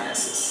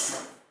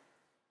sinuses.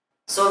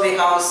 So we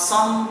have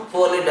some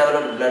poorly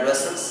developed blood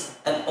vessels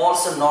and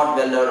also not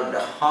well developed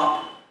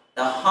heart.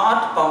 The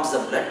heart pumps the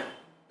blood.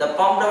 the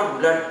pumped out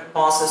blood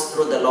passes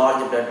through the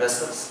large blood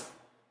vessels,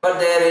 but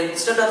there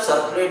instead of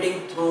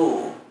circulating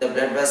through the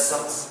blood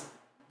vessels,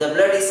 the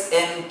blood is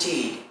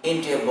emptied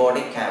into a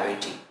body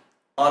cavity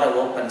or an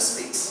open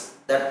space.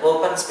 That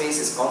open space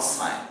is called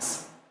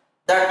sinus.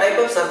 That type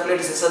of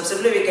circulatory system,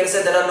 simply we can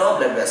say there are no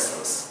blood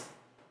vessels.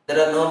 There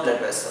are no blood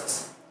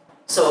vessels.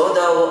 So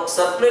the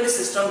circulatory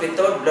system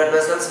without blood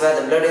vessels,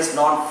 where the blood is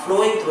not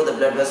flowing through the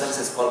blood vessels,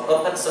 is called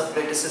open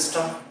circulatory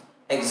system.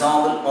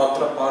 Example,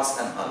 arthropods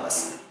and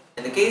mollusks.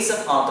 In the case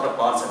of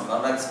arthropods and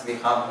mollusks, we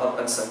have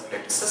open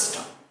circulatory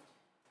system.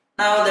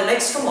 Now the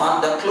next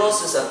one, the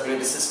closed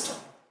circulatory system.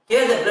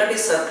 Here the blood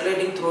is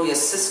circulating through a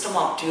system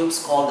of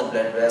tubes called the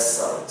blood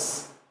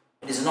vessels.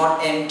 It is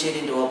not emptied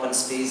into open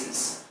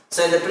spaces.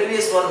 So in the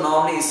previous one,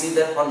 normally you see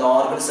that when the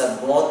organs are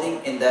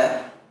bathing in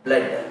the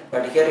blood,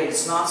 but here it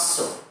is not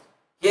so.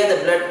 Here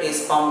the blood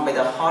is pumped by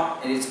the heart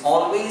and it is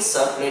always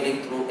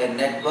circulating through a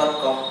network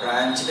of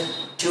branched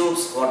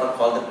tubes, what are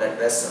called the blood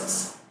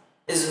vessels.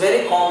 It is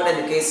very common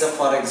in the case of,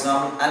 for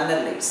example,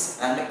 annelids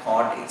and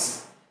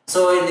chordates.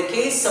 So in the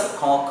case of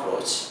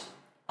cockroach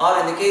or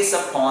in the case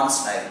of pond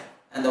snail,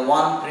 and the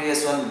one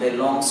previous one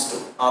belongs to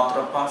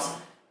arthropods,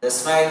 the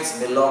snails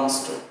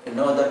belongs to, you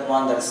know that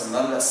one, that is a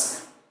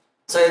mollusk.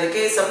 So in the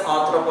case of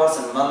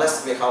arthropods and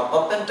mollusks, we have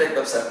open type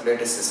of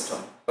circulatory system.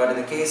 But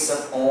in the case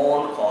of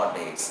all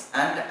chordates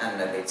and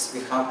annelids,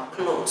 we have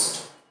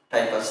closed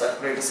type of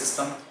circulatory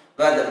system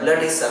where the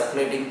blood is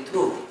circulating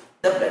through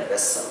the blood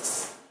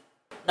vessels.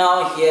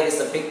 Now here is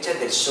the picture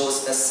that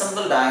shows a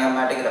simple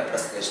diagrammatic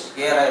representation.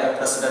 Here I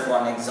represented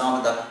one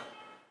example, the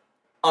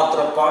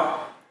arthropod,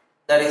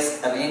 that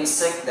is an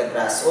insect, the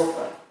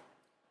grasshopper.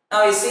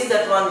 Now you see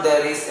that one,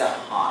 there is a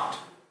heart.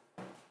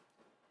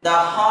 The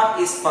heart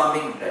is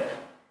pumping blood.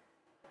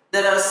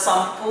 There are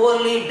some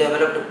poorly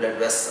developed blood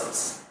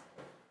vessels.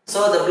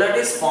 So the blood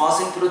is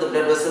passing through the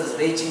blood vessels,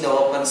 reaching the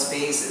open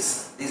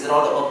spaces. These are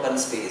all the open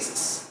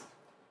spaces.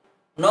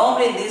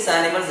 Normally in these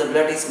animals, the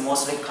blood is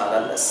mostly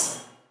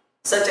colorless.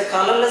 Such a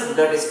colorless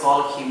blood is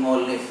called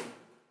hemolymph.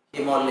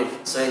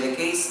 Hemolymph. So in the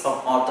case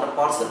of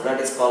arthropods, the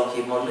blood is called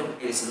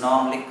hemolymph. It is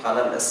normally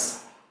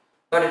colorless.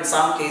 But in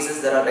some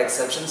cases, there are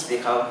exceptions. We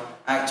have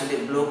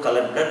actually blue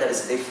colored blood that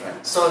is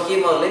different. So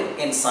hemolymph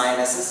in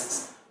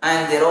sinuses,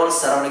 and they are all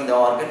surrounding the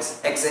organs.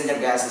 Exchange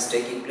of gas is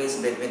taking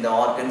place between the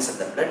organs and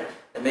the blood.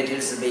 The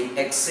materials are being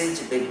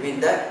exchanged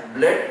between the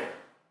blood,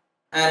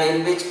 and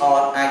in which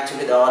are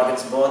actually the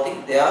organs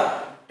bathing. They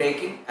are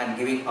taking and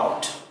giving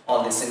out.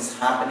 All these things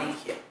happening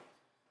here.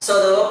 So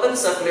the open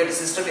circulatory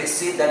system, you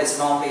see that is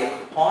normally a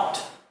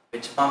heart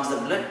which pumps the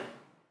blood,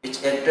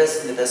 which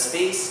enters into the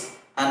space,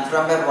 and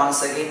from where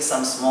once again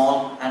some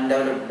small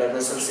undeveloped blood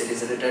vessels, it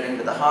is returning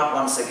to the heart.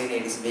 Once again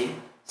it is being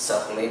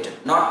circulated,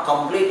 not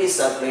completely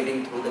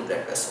circulating through the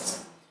blood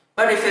vessels.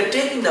 But if you are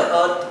taking the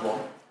earthworm,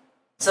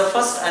 it's the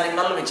first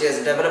animal which has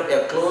developed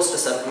a closed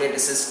circulatory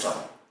system.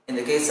 In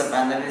the case of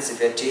annelids,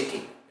 if you are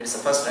taking, it is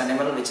the first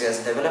animal which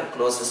has developed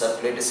closed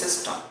circulatory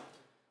system.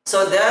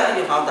 So there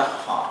you have the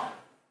heart.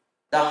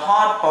 The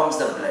heart pumps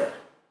the blood.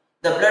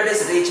 The blood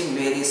is reaching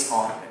various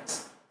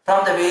organs.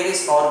 From the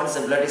various organs,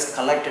 the blood is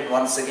collected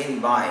once again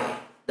by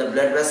the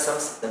blood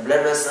vessels. The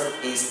blood vessel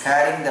is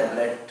carrying the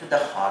blood to the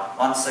heart.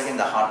 Once again,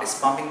 the heart is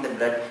pumping the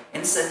blood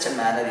in such a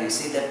manner. You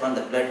see that when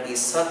the blood is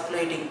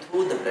circulating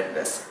through the blood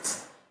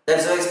vessels. That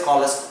is why it is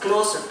called as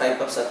closed type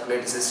of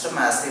circulatory system,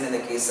 as seen in the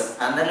case of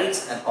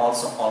annelids and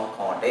also all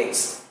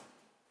chordates.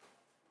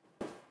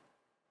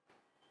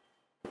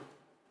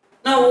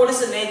 Now, what is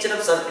the nature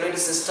of circulatory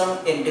system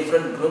in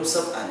different groups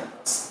of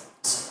animals?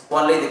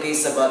 Only in the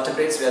case of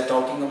vertebrates we are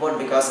talking about,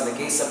 because in the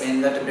case of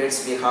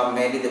invertebrates we have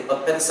mainly the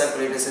open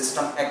circulatory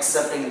system,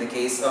 except in the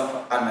case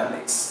of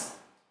annelids.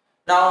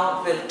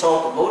 Now we will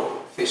talk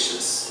about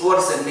fishes. What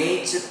is the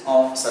nature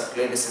of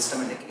circulatory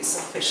system in the case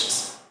of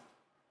fishes?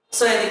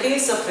 So in the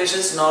case of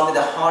fishes, normally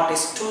the heart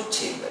is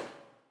two-chambered,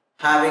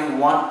 having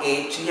one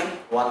atrium,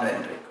 one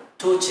ventricle,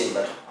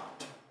 two-chambered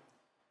heart.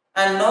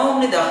 And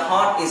normally the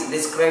heart is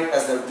described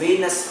as the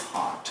venous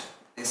heart.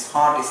 This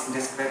heart is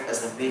described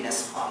as the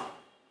venous heart.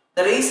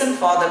 The reason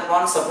for that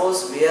one,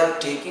 suppose we are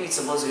taking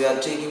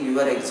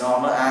your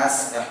example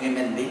as a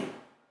human being.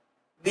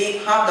 We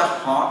have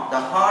the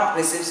heart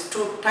receives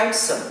two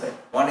types of blood.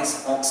 One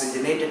is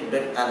oxygenated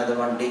blood, another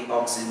one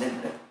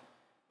deoxygenated blood.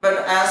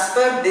 But as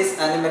far this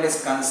animal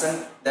is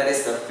concerned, that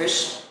is the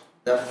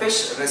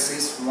fish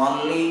receives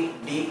only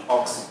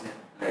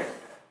deoxygenated blood.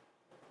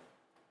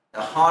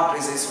 The heart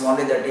receives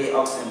only the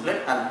deoxygenated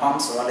blood and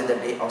pumps only the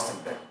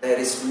deoxygenated blood. There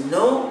is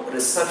no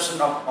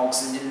reception of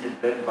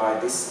oxygenated blood by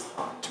this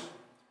heart.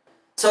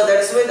 So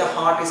that is why the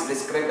heart is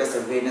described as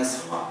a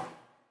venous heart.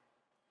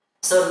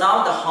 So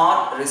now the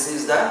heart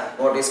receives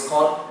what is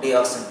called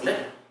deoxygenated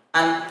blood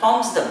and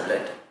pumps the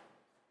blood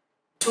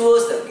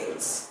towards the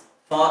gills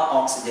for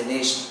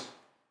oxygenation.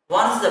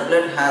 Once the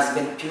blood has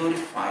been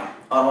purified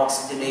or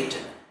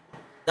oxygenated,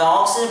 the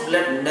oxygen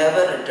blood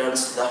never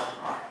returns to the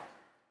heart.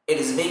 It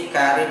is being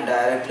carried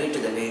directly to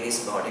the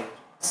various body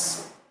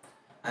parts.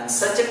 And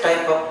such a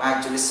type of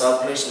actually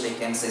circulation, we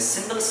can say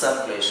single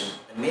circulation.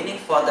 The meaning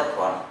for that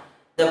one,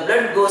 the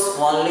blood goes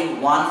only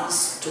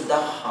once to the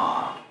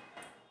heart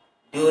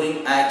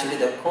during actually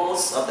the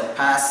course of the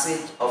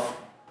passage of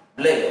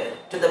blood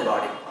to the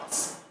body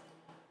parts.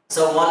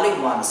 So only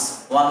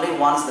once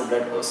the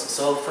blood goes.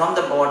 So from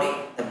the body,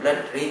 the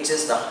blood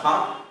reaches the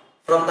heart.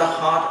 From the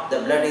heart, the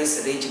blood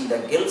is reaching the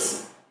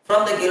gills.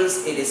 From the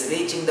gills, it is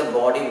reaching the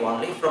body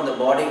only. From the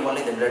body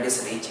only, the blood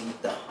is reaching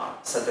the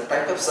heart. So the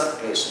type of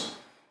circulation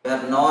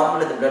where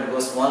normally the blood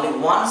goes only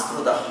once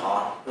through the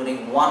heart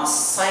during one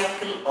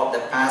cycle of the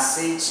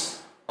passage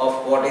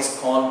of what is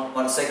called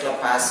one cycle of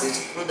passage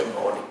through the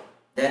body.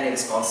 Then it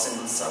is called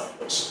simple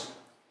circulation.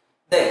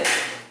 Then,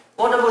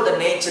 what about the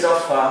nature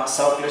of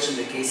circulation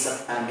in the case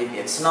of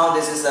amphibians? Now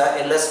this is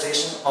an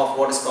illustration of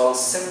what is called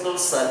single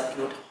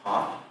circuit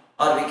heart,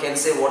 or we can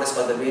say what is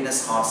called the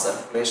venous heart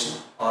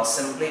circulation, or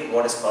simply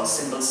what is called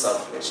single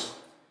circulation.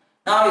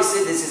 Now you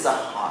see this is the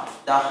heart.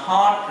 The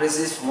heart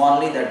receives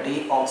only the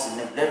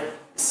deoxygenated blood,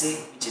 see,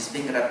 which is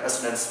being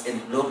represented in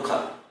blue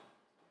color.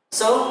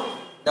 So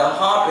the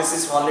heart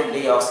receives only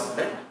deoxygenated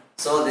blood.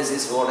 So this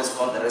is what is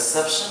called the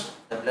reception.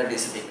 The blood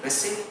is being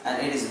received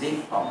and it is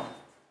being pumped.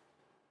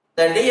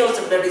 The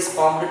deoxygenated blood is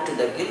pumped to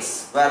the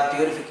gills where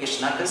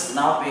purification occurs.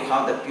 Now we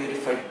have the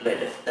purified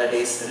blood that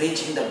is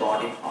reaching the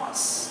body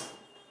parts.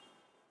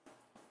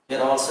 We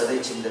are also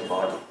reaching the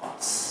body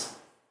parts.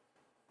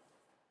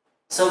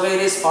 So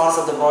various parts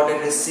of the body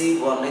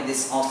receive only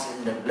this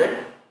oxygenated blood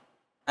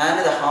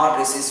and the heart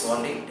receives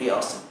only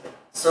deoxygenated blood.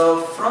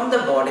 So from the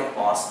body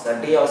parts, the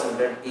deoxygenated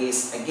blood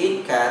is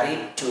again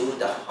carried to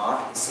the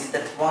heart. You see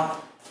that one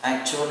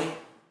actually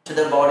to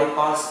the body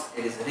parts,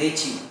 it is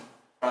reaching.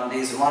 From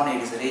this one,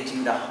 it is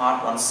reaching the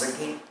heart once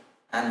again,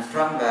 and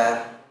from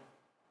where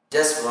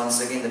just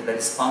once again the blood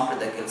is pumped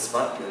to the gills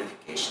for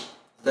purification.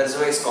 That is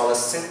why it is called a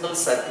single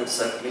circuit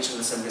circulation.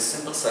 This is a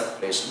simple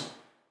circulation.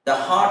 The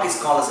heart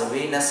is called as a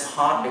venous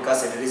heart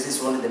because it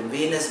receives only the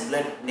venous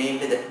blood,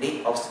 namely the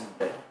deoxygenated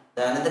blood.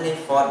 The another name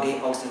for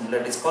deoxygenated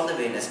blood is called the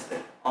venous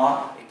blood,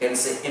 or you can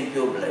say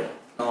impure blood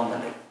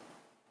normally.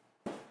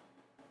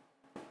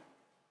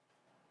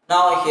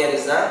 Now here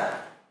is a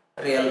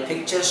real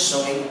picture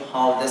showing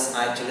how this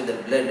actually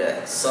the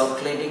blood is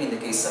circulating in the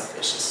case of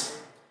fishes.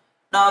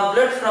 Now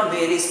blood from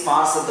various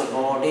parts of the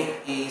body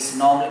is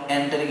normally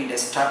entering into a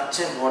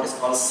structure what is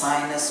called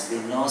sinus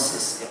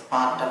venosus, a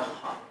part of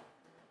heart.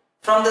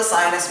 From the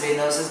sinus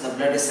venosus, the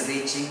blood is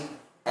reaching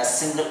a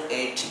single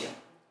atrium,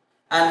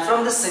 and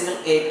from the single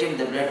atrium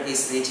the blood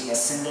is reaching a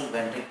single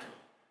ventricle.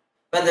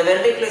 When the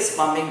ventricle is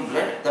pumping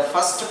blood, the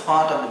first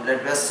part of the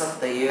blood vessel,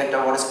 the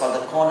aorta, what is called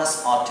the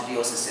conus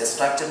arteriosus, a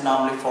structure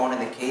normally found in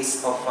the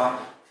case of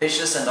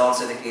fishes and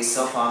also in the case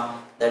of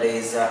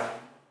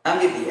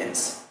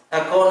amphibians. A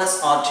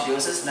conus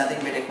arteriosus, nothing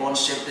but a cone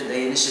shaped in the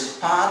initial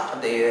part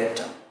of the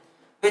aorta,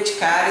 which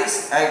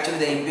carries actually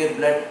the impure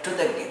blood to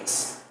the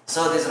gills.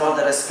 So these are all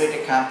the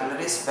respiratory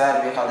capillaries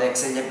where we have the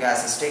exchange of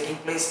gases taking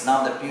place.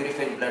 Now the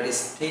purified blood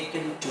is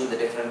taken to the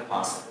different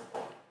parts of the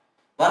body.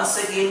 Once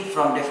again,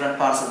 from different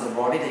parts of the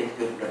body, the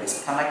impure blood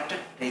is connected,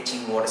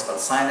 reaching what is called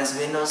sinus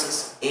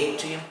venosus,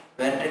 atrium,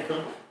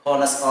 ventricle,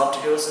 conus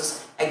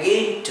arteriosus,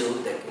 again to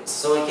the gills.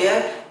 So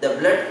here the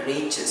blood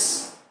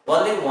reaches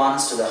only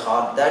once to the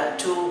heart. That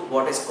too,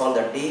 what is called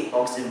the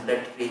deoxygenated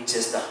blood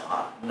reaches the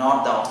heart,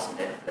 not the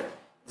oxygenated blood.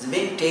 It's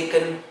being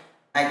taken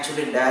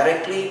actually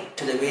directly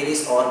to the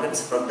various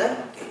organs from the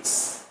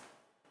gills.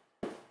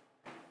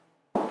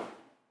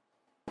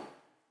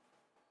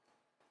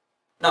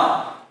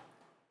 Now,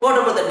 what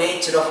about the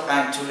nature of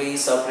actually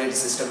circulatory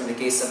system in the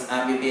case of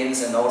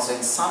amphibians and also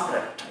in some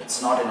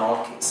reptiles, not in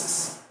all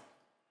cases.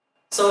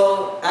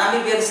 So,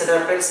 amphibians and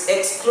reptiles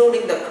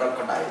excluding the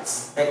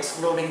crocodiles,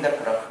 amphibians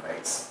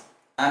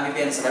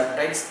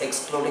reptiles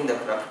excluding the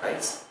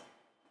crocodiles,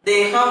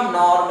 they have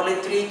normally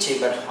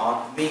three-chambered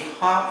heart. We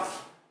have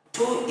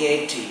two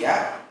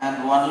atria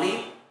and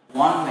only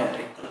one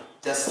ventricle.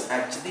 Just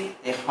actually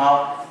they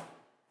have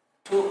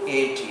two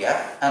atria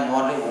and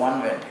only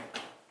one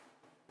ventricle.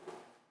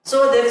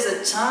 So there is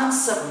a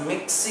chance of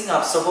mixing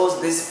up. Suppose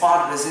this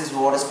part receives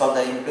what is called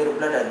the impure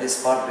blood and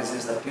this part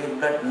receives the pure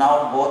blood.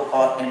 Now both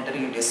are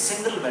entering into a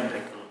single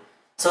ventricle.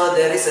 So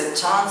there is a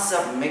chance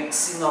of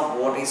mixing of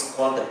what is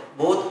called the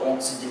both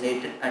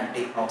oxygenated and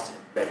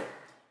deoxygenated blood.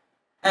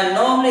 And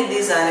normally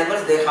these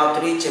animals, they have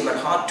three-chambered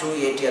heart, two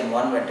atria and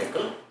one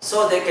ventricle.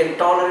 So they can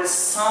tolerate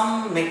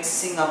some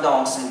mixing of the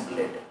oxygen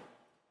blood.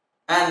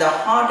 And the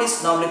heart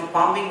is normally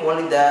pumping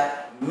only the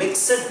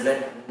mixed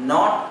blood,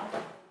 not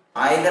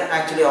either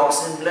actually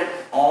oxygen blood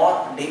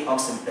or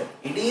deoxygenated blood.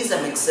 It is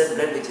a mixed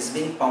blood which is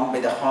being pumped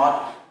by the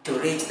heart to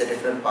reach the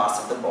different parts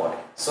of the body.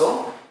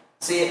 So,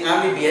 see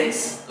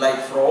amphibians like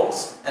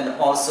frogs and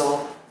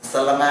also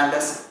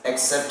salamanders,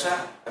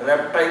 etc.,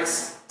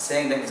 reptiles,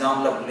 saying the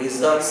example of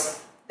lizards,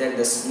 then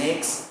the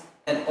snakes,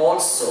 and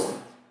also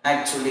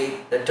actually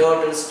the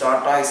turtles,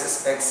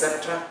 tortoises,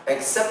 etc.,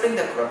 excepting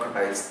the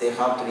crocodiles, they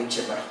have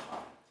three-chambered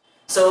heart.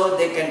 So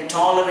they can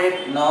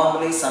tolerate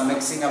normally some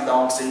mixing of the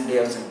oxygen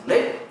deoxygen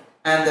blood,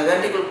 and the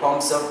ventricle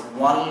pumps out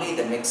only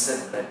the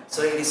mixed blood.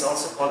 So it is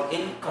also called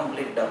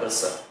incomplete double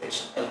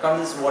circulation. I will come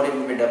to this what it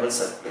means by double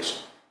circulation.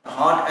 The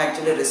heart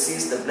actually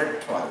receives the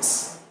blood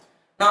twice.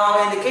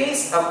 Now in the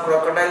case of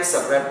crocodiles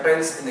or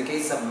reptiles, in the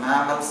case of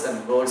mammals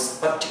and birds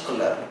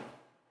particularly,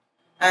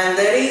 and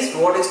there is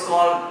what is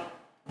called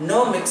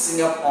no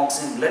mixing of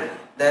oxygen blood.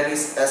 There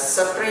is a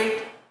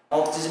separate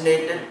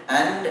oxygenated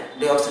and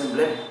deoxygenated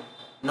blood.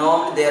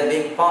 Normally they are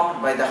being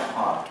pumped by the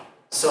heart.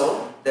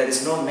 So there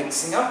is no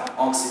mixing of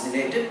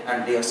oxygenated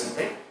and deoxygenated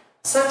blood.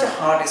 Such a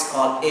heart is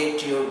called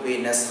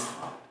atriovenous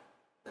heart.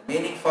 The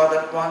meaning for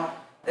that one,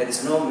 there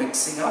is no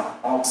mixing of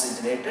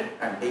oxygenated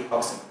and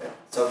deoxygenated blood.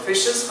 So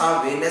fishes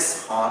have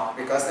venous heart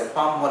because they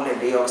pump only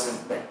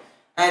deoxygenated blood.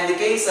 And in the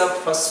case of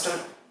first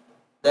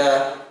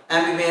the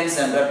amphibians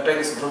and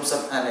reptiles groups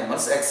of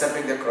animals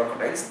excepting the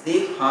crocodiles,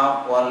 they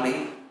have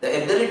only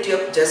the ability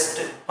of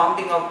just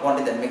pumping up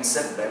only the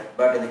mixed blood.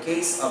 But in the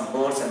case of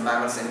birds and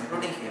mammals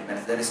including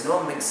humans, there is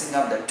no mixing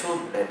of the two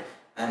blood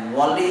and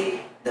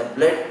only the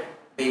blood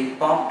being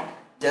pumped,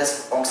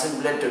 just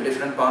oxygen blood to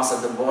different parts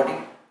of the body,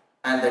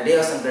 and the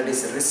deoxygen blood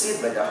is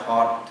received by the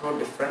heart through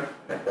different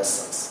blood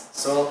vessels.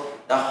 So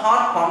the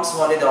heart pumps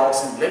only the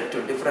oxygen blood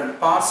to different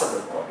parts of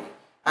the body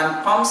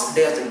and pumps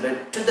deoxygen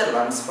blood to the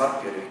lungs for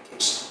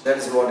purification. That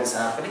is what is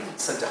happening.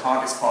 Such a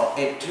heart is called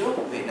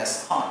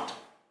atriovenous heart.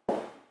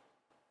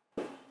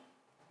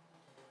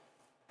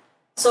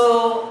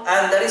 So,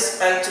 and that is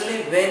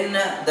actually when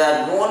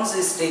the advance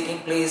is taking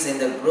place in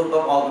the group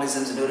of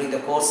organisms during the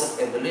course of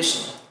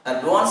evolution.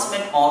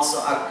 Advancement also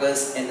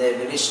occurs in the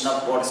evolution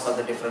of what is called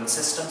the different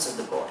systems of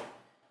the body.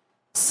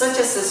 Such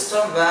a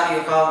system where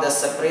you have the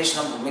separation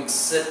of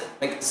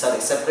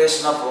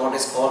separation of what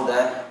is called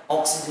the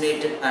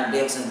oxygenated and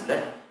deoxygenated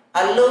blood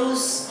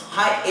allows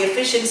high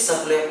efficient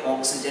supply of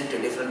oxygen to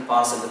different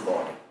parts of the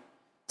body.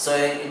 So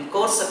in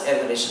course of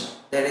evolution,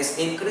 there is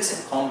increase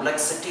in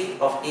complexity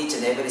of each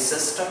and every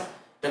system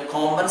to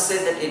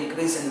compensate that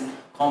increase in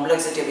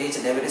complexity of each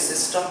and every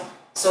system.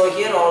 So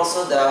here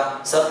also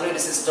the circulatory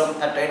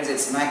system attains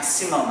its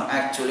maximum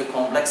actually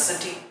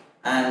complexity,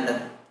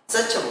 and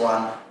such a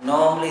one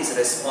normally is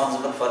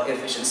responsible for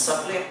efficient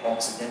supply of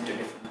oxygen to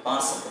different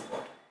parts of the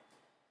body.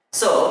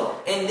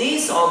 So in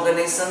these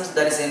organisms,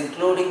 that is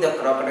including the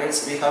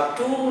crocodiles, we have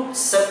two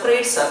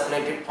separate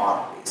circulatory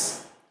pathways.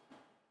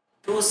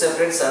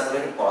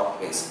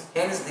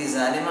 Hence these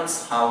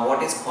animals have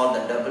what is called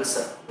the double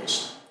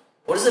circulation.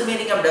 What is the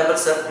meaning of double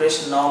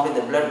circulation? Normally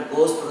the blood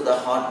goes through the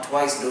heart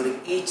twice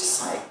during each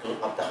cycle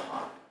of the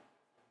heart.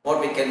 What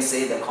we can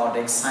say the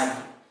cardiac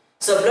cycle.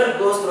 So blood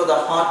goes through the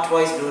heart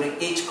twice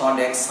during each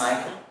cardiac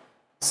cycle.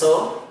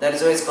 So that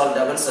is why it's called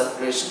double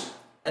circulation.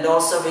 And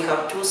also we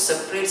have two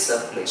separate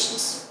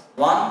circulations.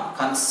 One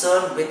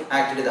concerned with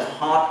actually the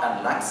heart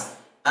and lungs.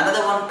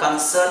 Another one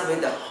concerned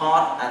with the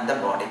heart and the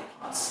body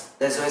parts.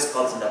 That's why it's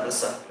called the double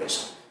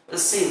circulation. We'll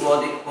see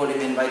what do you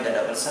mean by the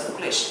double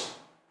circulation.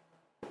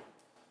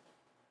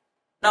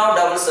 Now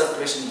double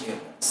circulation in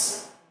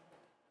humans.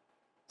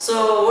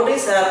 So what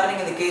is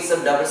happening in the case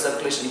of double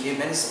circulation in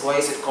humans? Why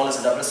is it called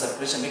as double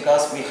circulation?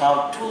 Because we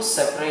have two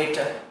separate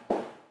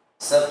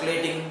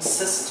circulating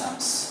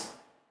systems.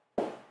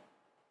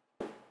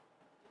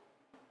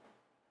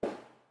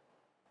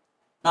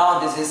 Now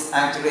this is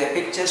actually a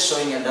picture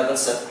showing a double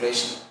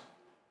circulation.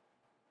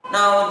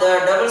 Now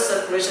the double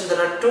circulation,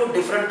 there are two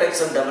different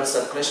types of double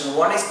circulation.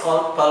 One is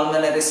called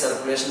pulmonary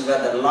circulation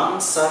where the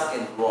lungs are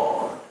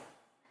involved.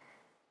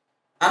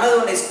 Another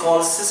one is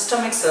called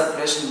systemic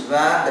circulation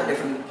where the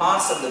different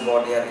parts of the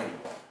body are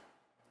involved.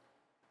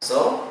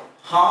 So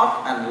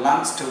heart and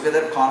lungs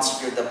together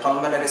constitute the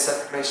pulmonary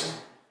circulation.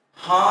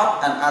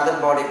 Heart and other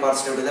body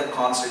parts together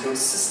constitute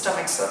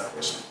systemic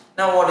circulation.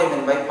 Now what do you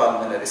mean by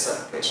pulmonary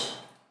circulation?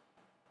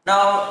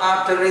 Now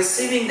after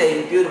receiving the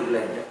impure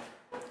blood,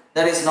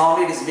 that is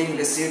normally it is being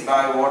received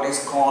by what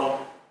is called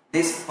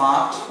this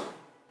part,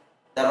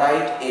 the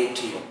right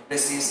atrium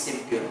receives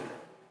impure blood.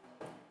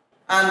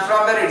 And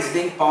from there it is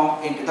being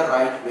pumped into the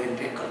right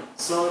ventricle.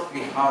 So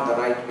we have the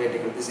right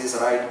ventricle. This is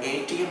right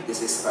atrium,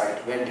 this is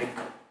right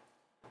ventricle.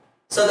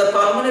 So the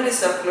pulmonary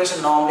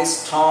circulation normally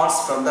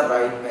starts from the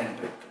right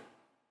ventricle.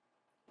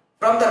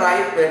 From the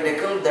right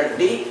ventricle, the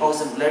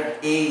deoxygenated blood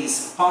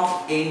is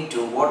pumped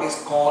into what is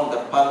called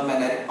the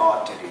pulmonary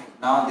artery.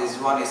 Now this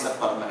one is a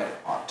pulmonary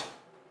artery,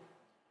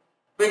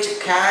 which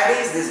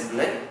carries this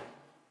blood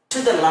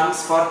to the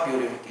lungs for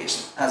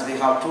purification. As we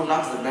have two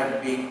lungs, the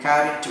blood being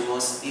carried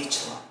towards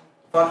each lung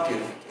for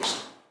purification.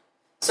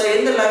 So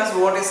in the lungs,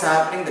 what is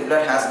happening? The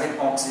blood has been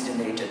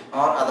oxygenated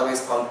or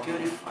otherwise called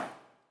purified.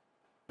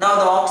 Now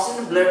the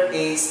oxygen blood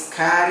is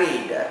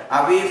carried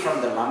away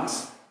from the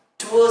lungs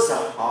towards the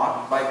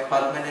heart by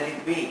pulmonary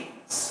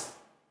veins.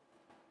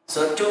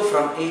 So two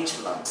from each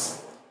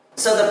lungs.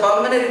 So the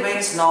pulmonary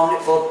veins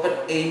normally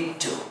open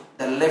into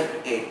the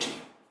left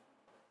atrium.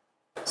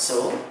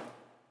 So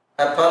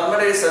a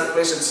pulmonary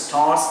circulation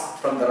starts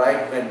from the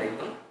right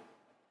ventricle,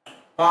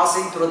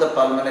 passing through the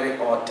pulmonary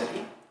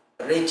artery,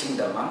 reaching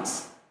the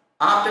lungs.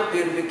 After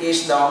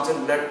purification, the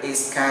oxygen blood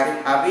is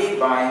carried away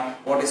by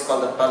what is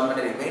called the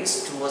pulmonary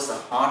veins towards the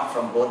heart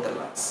from both the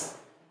lungs.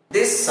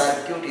 This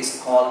circuit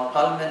is called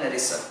pulmonary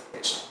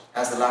circulation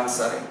as the lungs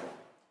are involved.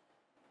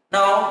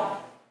 Now,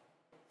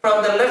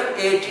 From the left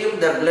atrium,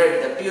 the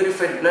blood, the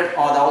purified blood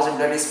or the oxygen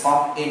blood is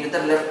pumped into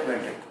the left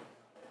ventricle.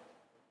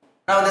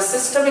 Now the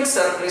systemic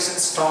circulation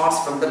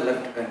starts from the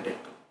left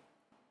ventricle.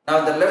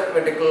 Now the left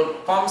ventricle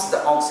pumps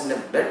the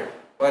oxygen blood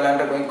while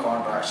undergoing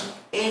contraction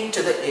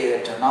into the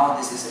aorta. Now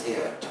this is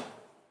aorta.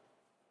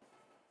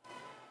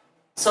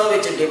 So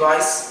which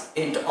divides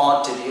into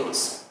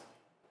arterioles,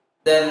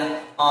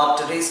 then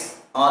arteries,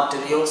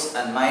 arterioles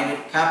and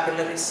minute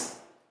capillaries,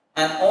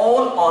 and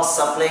all are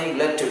supplying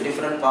blood to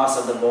different parts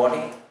of the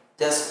body,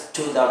 just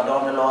to the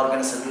abdominal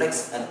organs and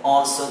legs, and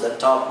also the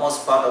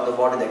topmost part of the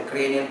body, the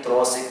cranial,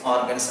 thoracic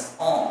organs and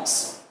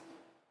arms.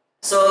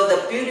 So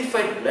the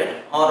purified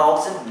blood or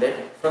oxygen blood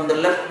from the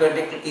left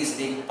ventricle is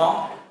being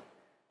pumped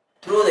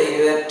through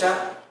the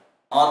aorta,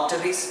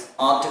 arteries,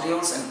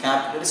 arterioles and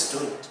capillaries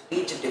to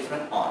each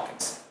different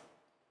organs.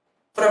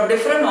 From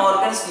different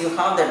organs you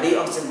have the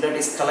deoxygenated blood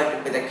is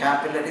collected by the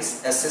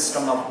capillaries, a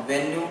system of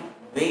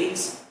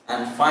veins,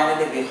 and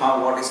finally we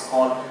have what is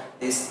called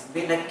this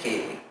vena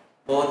cava.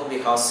 Both we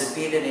have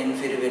superior and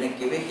inferior vena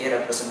cava, here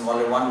represent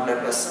only one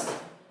blood vessel,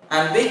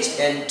 and which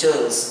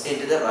enters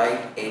into the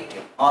right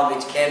atrium or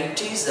which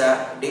empties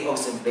the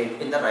deoxygenated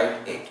blood in the right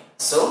atrium.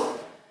 So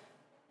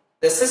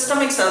the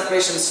systemic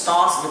circulation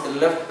starts with the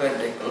left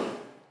ventricle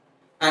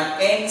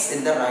and ends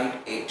in the right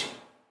atrium.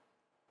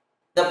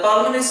 The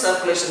pulmonary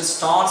circulation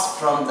starts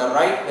from the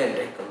right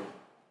ventricle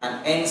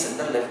and ends in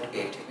the left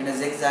atrium in a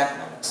zigzag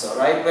manner. So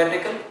right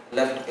ventricle,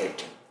 left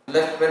atrium,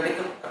 left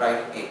ventricle,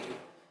 right atrium.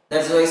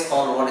 That's why it's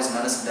called what is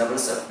known as double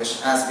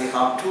circulation, as we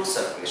have two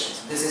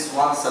circulations. This is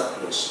one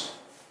circulation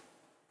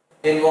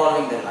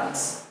involving the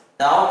lungs.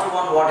 The outer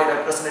one, what it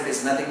represents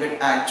is nothing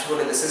but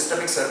actually the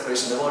systemic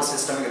circulation. The word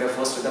systemic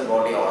refers to the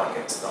body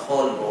organs, the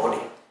whole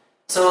body.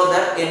 So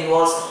that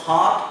involves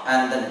heart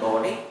and then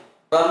body.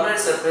 Pulmonary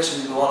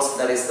circulation involves,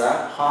 that is the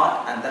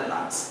heart and the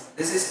lungs.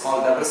 This is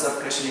called double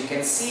circulation. You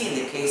can see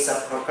in the case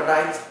of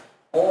crocodiles,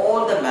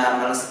 all the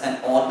mammals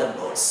and all the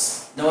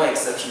birds. No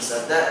exceptions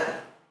are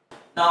there.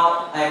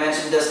 Now I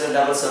mentioned just the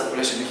double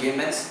circulation in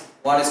humans.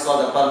 One is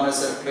called the pulmonary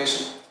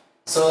circulation.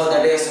 So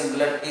the deoxygenated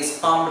blood is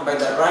pumped by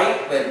the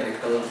right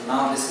ventricle.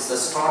 Now this is the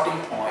starting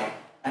point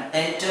and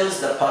enters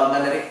the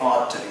pulmonary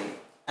artery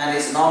and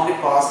is normally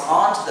passed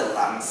on to the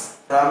lungs.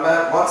 From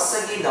where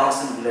once again the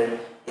oxygen blood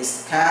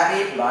is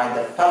carried by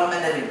the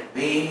pulmonary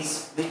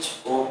veins which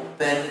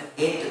open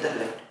into the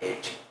left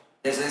atrium.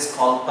 This is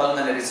called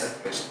pulmonary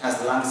circulation as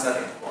the lungs are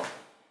involved.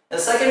 The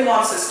second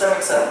one,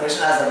 systemic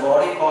circulation, as the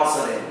body parts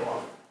are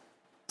involved.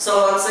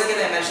 So once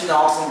again I mentioned the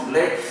oxygen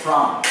blood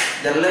from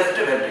the left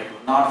ventricle,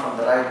 not from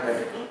the right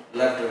ventricle,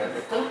 left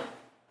ventricle,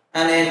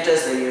 and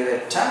enters the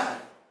aorta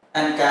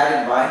and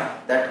carried by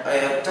that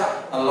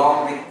aorta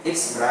along with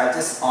its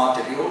branches,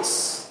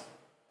 arterioles,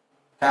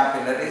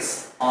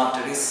 capillaries,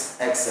 arteries,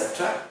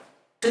 etc.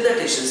 to the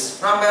tissues,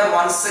 from where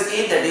once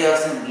again the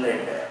deoxygenated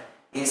blood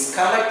is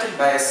collected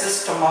by a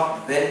system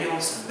of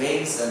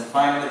veins and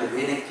finally the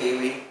vena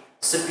cava,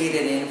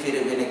 superior and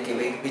inferior vena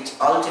cava, which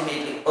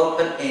ultimately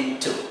open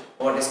into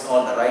what is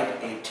called the right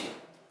atrium.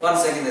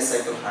 Once again the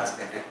cycle has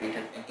been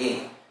repeated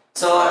again.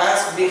 So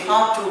as we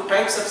have two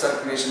types of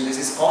circulation, this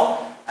is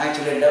called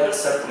actually double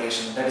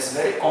circulation. That is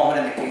very common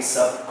in the case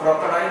of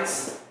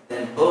crocodiles,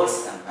 then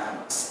birds and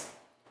mammals.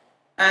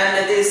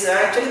 And this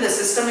actually the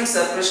systemic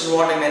circulation,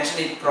 what I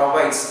mentioned, it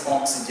provides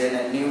oxygen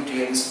and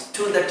nutrients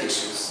to the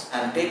tissues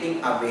and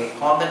taking away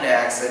carbon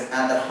dioxide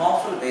and the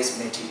harmful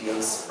waste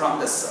materials from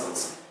the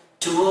cells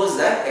towards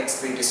the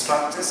excretory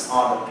structures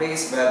or the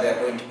place where they are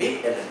going to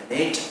be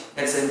eliminated.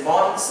 That's the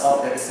importance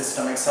of the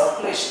systemic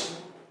circulation.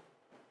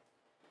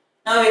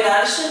 Now in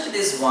addition to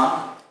this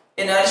one,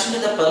 in addition to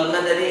the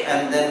pulmonary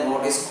and then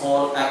what is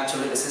called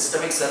actually the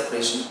systemic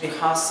circulation, we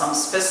have some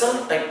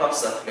special type of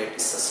circulatory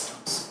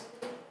systems.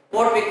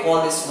 What we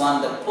call this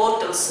one, the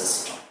portal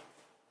system.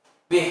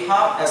 We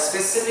have a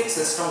specific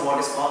system, what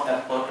is called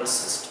a portal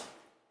system.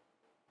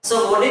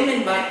 So what do you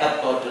mean by a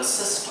portal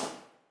system?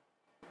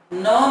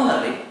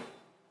 Normally,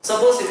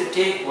 suppose if you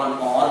take one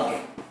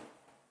organ,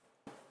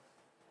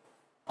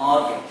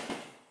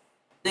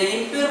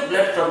 the impure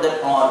blood from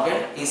that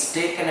organ is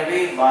taken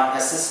away by a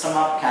system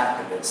of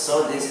capillaries.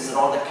 So this is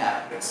all the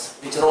capillaries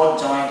which are all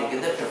joined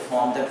together to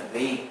form the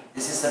vein.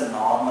 This is the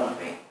normal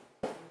vein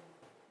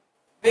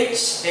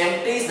which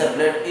empties the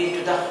blood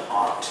into the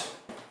heart.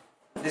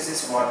 This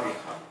is what we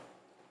have.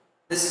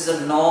 This is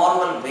a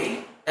normal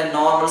vein, a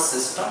normal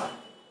system.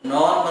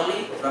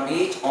 Normally from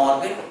each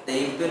organ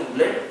the impure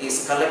blood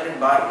is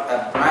collected by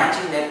a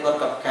branching network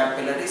of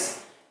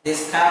capillaries.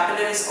 These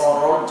capillaries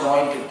are all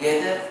joined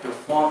together to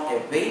form a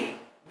vein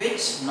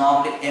which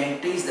normally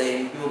empties the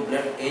impure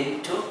blood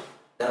into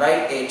the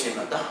right atrium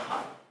of the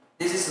heart.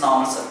 This is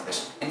normal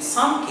circulation. In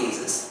some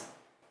cases,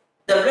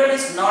 the blood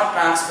is not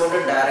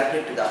transported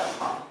directly to the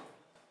heart.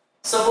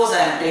 Suppose I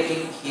am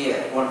taking here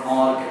one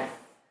organ,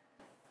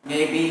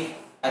 maybe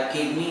a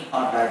kidney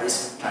or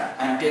digestive tract.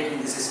 I am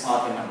taking this is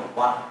organ number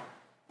 1.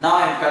 Now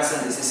I am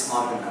concerned this is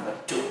organ number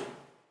 2.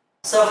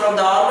 So from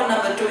the organ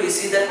number 2, you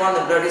see that one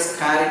the blood is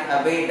carried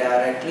away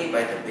directly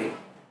by the vein.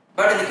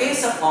 But in the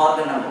case of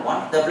organ number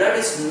 1, the blood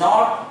is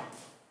not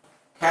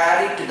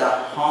carried to the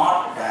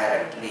heart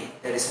directly.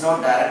 There is no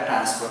direct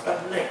transport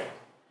of blood.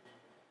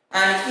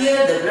 And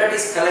here the blood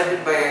is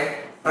collected by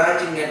a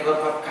branching network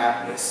of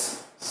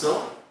capillaries.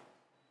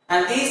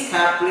 And these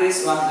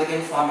capillaries once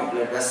again form a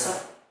blood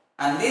vessel,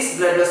 and this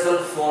blood vessel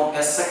form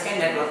a second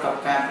network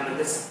of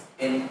capillaries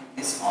in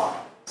this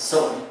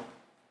organ.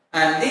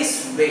 And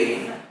this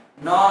vein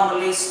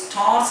normally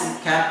starts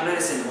in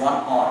capillaries in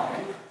one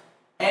organ,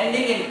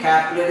 ending in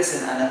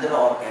capillaries in another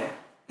organ,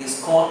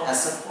 is called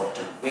as a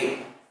portal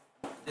vein.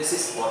 This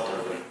is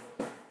portal vein.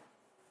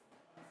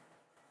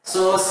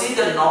 So see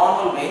the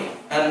normal vein.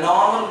 A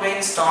normal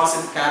vein starts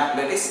in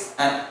capillaries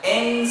and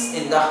ends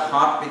in the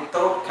heart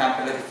without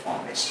capillary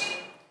formation.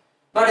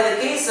 But in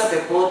the case of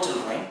a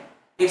portal vein,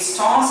 it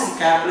starts in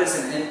capillaries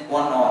in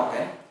one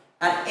organ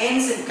and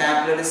ends in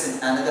capillaries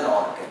in another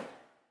organ.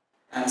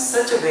 And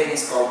such a vein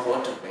is called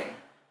portal vein.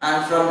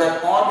 And from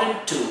that organ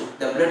too,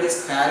 the blood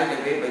is carried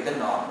away by the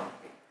normal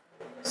vein.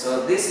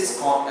 So this is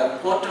called a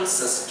portal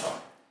system.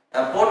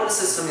 A portal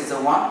system is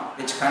the one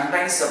which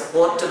contains the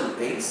portal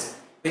veins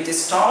which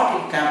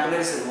start in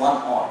capillaries in one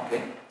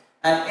organ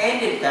and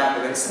end in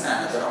capillaries in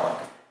another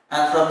organ.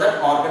 And from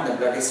that organ the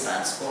blood is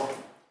transported.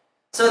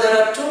 So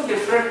there are two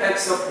different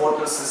types of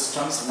portal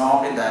systems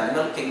known in the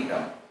animal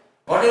kingdom.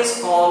 What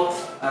is called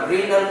a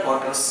renal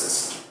portal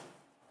system.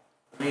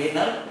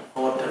 Renal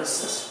portal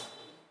system.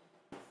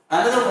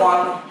 Another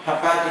one,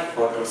 hepatic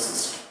portal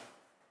system.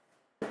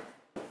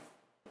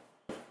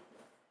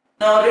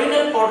 Now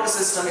renal portal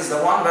system is the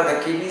one where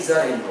the kidneys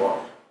are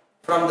involved.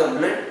 From the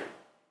blood,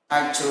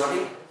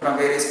 actually from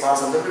various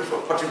parts of the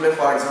blood, particularly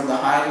for example the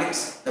hind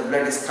limbs, the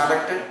blood is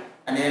collected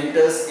and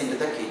enters into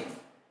the kidney.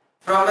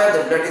 From where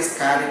the blood is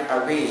carried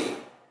away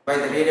by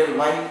the renal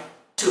vein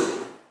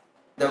to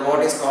the what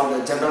is called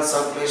the general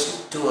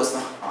circulation towards the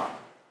heart.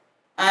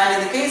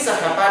 And in the case of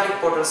hepatic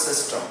portal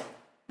system,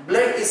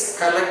 blood is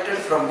collected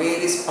from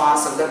various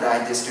parts of the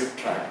digestive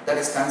tract, that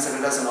is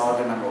considered as an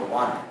organ number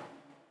 1.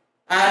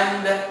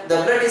 And the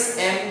blood is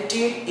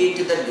emptied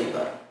into the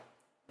liver.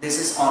 This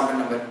is organ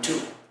number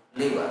 2,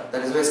 liver.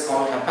 That is why it is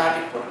called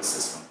hepatic portal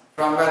system,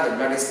 from where the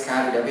blood is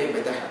carried away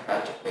by the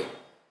hepatic vein.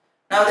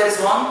 Now there is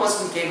one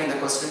question came in the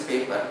question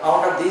paper.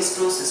 Out of these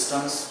two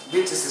systems,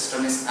 which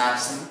system is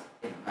absent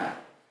in man?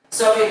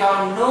 So we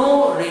have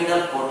no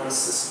renal portal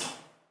system.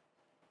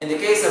 In the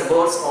case of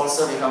birds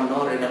also we have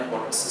no renal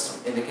portal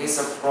system. In the case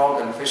of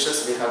frog and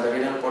fishes we have the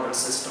renal portal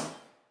system.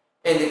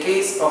 In the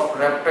case of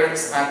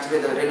reptiles actually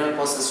the renal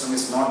portal system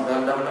is not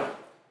well developed.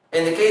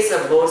 In the case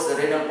of birds the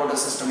renal portal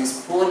system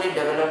is poorly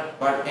developed,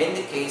 but in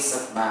the case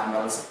of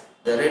mammals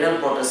the renal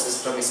portal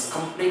system is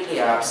completely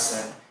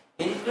absent.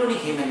 Including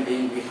human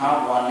being, we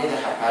have only the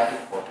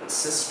hepatic portal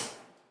system.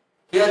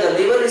 Here the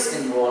liver is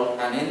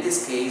involved, and in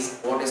this case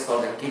what is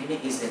called the kidney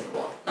is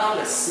involved. Now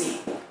let's see.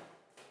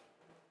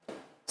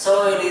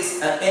 So it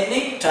is an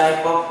unique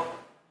type of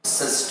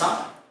system,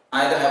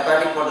 either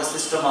hepatic portal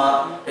system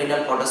or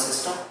renal portal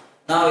system.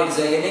 Now it is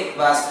a unique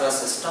vascular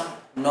system,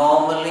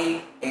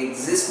 normally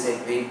exists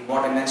between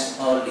what I mentioned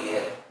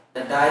earlier,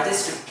 the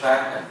digestive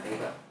tract and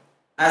liver.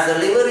 As the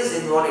liver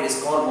is involved, it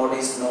is called what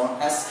is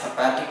known as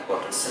hepatic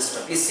portal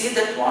system. You see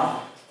that one,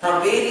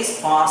 from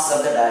various parts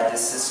of the digestive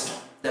system,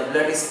 the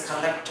blood is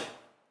collected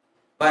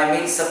by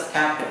means of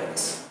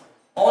capillaries.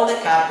 All the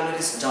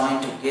capillaries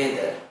join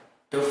together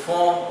to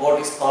form what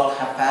is called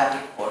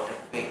hepatic portal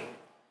vein,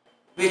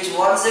 which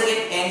once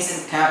again ends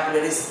in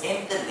capillaries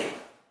in the liver.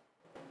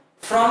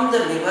 From the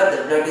liver,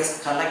 the blood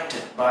is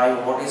collected by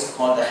what is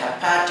called the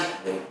hepatic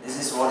vein. This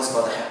is what is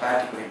called the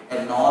hepatic vein.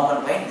 A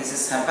normal vein, this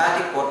is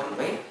hepatic portal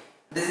vein.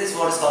 This is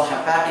what is called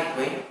hepatic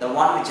vein, the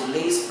one which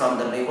leaves from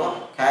the liver,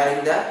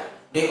 carrying the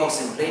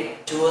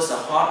deoxygenate towards the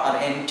heart or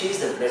empties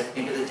the blood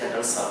into the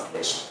general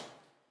circulation.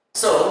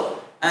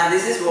 And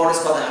this is what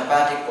is called the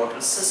hepatic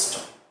portal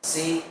system.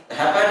 See, the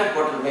hepatic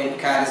portal vein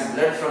carries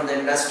blood from the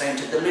intestine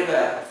to the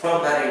liver,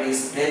 from where it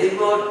is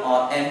delivered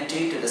or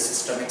emptied to the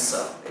systemic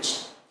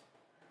circulation.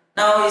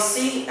 Now we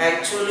see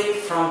actually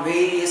from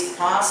various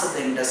parts of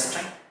the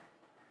intestine,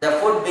 the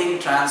food being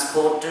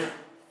transported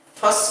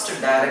first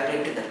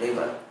directly to the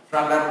liver,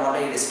 from where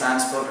what it is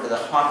transported to the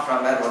heart,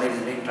 from where what it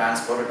is being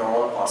transported to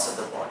all parts of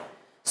the body.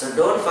 So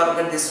don't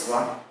forget this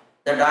one.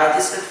 The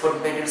digested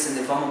food materials in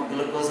the form of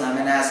glucose,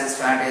 amino acids,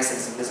 fatty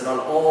acids,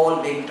 glycerol,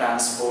 all being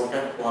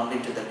transported only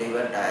to the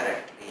liver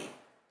directly.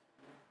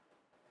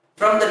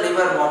 From the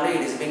liver only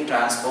it is being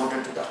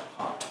transported to the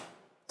heart.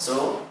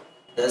 So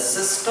the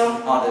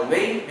system or the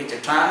vein which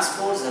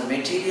transports the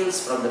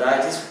materials from the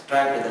digestive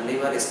tract to the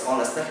liver is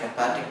called as the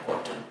hepatic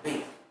portal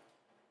vein.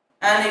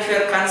 And if you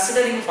are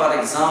considering, for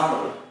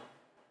example,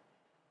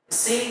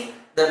 see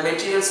the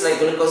materials like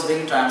glucose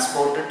being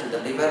transported to the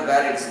liver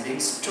where it is being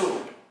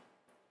stored.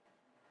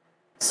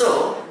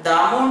 So the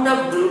amount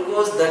of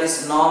glucose that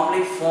is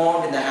normally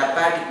found in the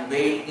hepatic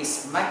vein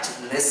is much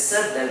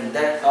lesser than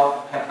that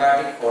of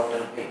hepatic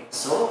portal vein.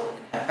 So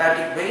in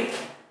hepatic vein,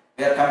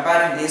 we are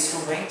comparing these two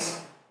veins.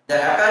 The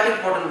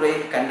hepatic portal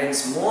vein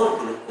contains more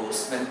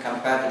glucose when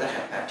compared to the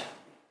hepatic vein.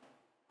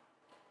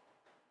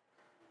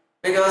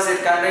 because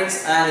it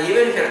contains, and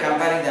even if you are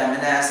comparing the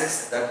amino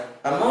acids, the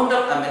amount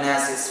of amino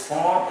acids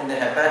formed in the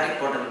hepatic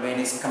portal vein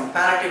is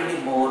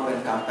comparatively more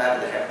when compared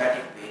to the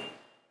hepatic vein,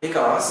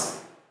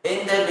 because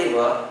in the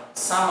liver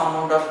some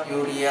amount of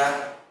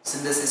urea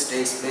synthesis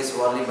takes place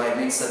only by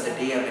means of the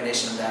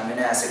deamination of the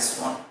amino acids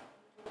formed.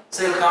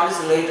 So we'll come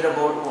to later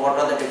about what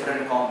are the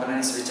different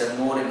components which are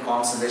more in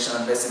concentration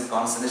and less in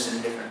concentration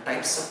in different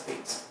types of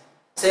veins.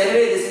 So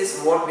anyway, this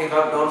is what we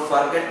have. Don't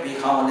forget, we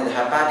have only the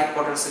hepatic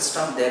portal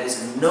system. There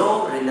is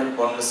no renal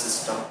portal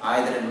system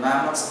either in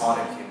mammals or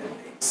in human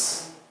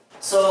beings.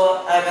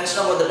 So I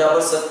mentioned about the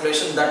double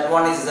circulation. That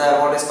one is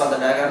what is called the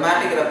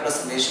diagrammatic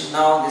representation.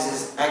 Now this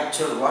is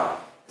actual what?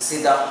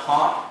 See the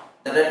heart.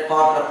 The red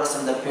part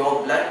represents the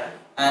pure blood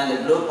and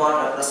the blue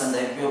part represents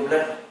the impure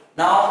blood.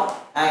 Now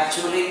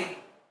actually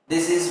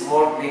this is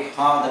what we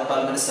have, the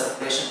pulmonary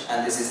circulation,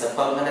 and this is the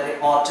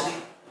pulmonary artery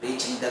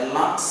reaching the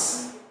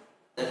lungs,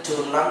 the two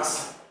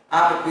lungs.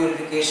 After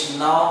purification,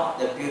 now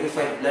the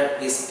purified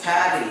blood is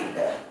carried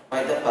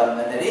by the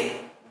pulmonary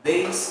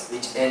veins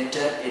which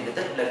enter into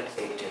the blood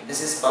atrium.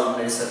 This is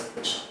pulmonary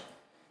circulation.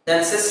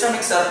 Then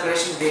systemic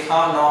circulation, we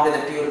have now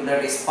the pure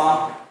blood is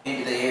pumped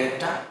into the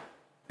aorta,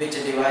 which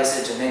divides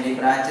into many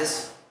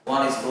branches.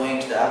 One is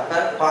going to the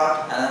upper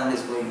part, another one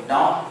is going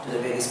down to the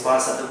various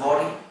parts of the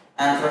body.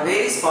 And from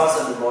various parts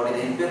of the body,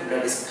 the impure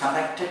blood is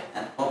connected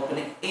and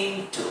opening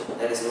into,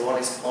 that is what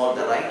is called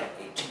the right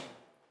atrium.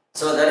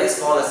 So that is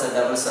called as a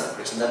double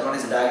circulation. That one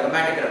is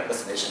diagrammatic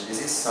representation.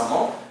 This is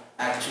somehow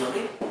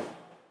actually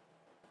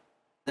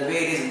the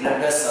various blood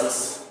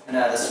vessels and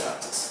other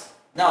structures.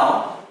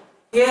 Now,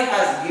 here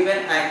has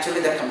given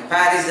actually the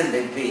comparison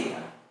between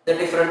the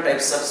different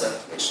types of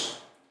circulation.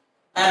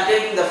 I am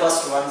taking the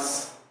first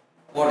ones,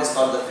 what is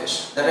called the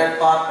fish. The red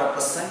part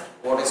represents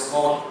what is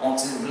called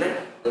oxygen blood.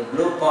 The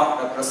blue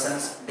part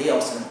represents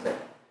deoxygen blood.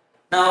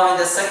 Now in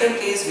the second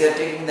case, we are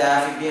taking the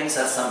amphibians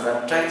or some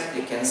reptiles.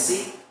 You can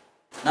see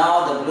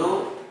now the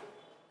blue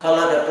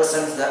color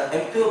represents the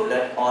impure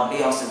blood or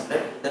deoxygen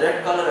blood. The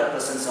red color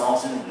represents the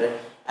oxygen blood,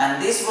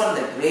 and this one,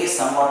 the grey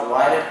somewhat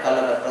violet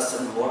color,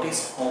 represents what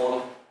is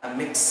called a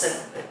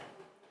mixed blood.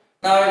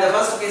 Now in the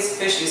first case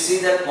fish, you see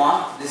that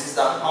one, this is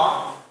the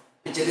heart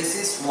which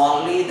receives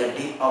only the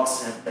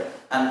deoxygen blood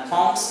and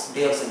pumps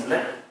deoxygen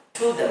blood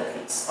to the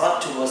gills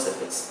or towards the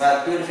gills,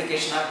 where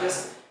purification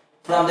occurs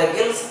from the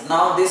gills.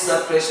 Now this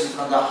circulation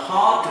from the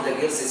heart to the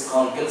gills is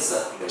called gill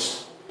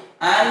circulation,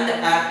 and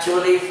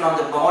actually from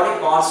the body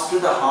parts to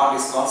the heart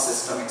is called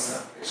systemic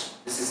circulation.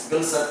 This is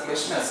gill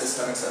circulation and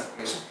systemic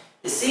circulation.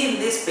 You see in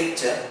this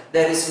picture,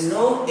 there is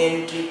no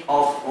entry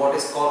of what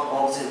is called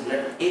oxygen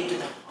blood into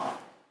the heart.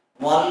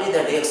 Only the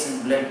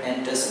deoxygen blood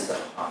enters in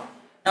the heart.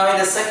 Now in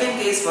the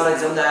second case, for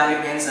example, the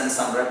amphibians and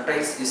some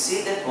reptiles, you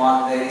see that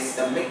one, there is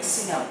the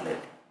mixing of blood.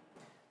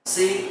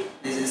 See,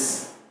 this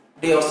is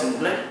deoxygen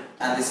blood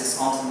and this is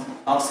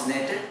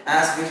oxygenated.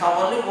 As we have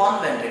only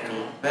one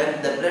ventricle,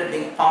 when the blood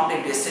being pumped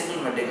into a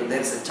single ventricle,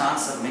 there is a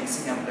chance of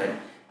mixing of blood.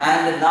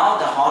 And now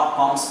the heart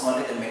pumps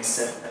only the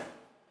mixed blood.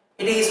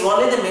 It is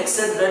only the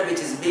mixed blood which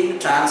is being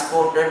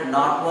transported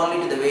not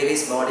only to the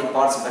various body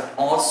parts but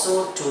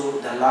also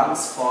to the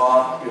lungs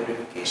for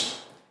purification.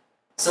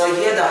 So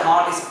here the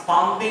heart is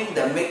pumping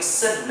the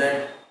mixed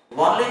blood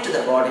only to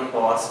the body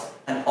parts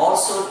and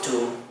also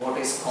to what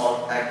is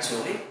called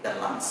actually the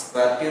lungs,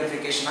 where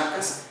purification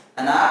occurs,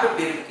 and after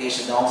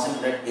purification the oxygen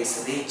blood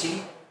is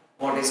reaching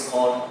what is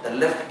called the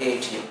left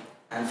atrium,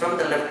 and from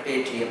the left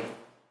atrium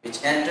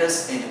which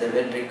enters into the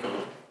ventricle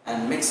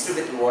and mixed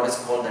with what is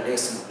called the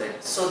deoxygen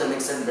blood. So the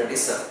mixed blood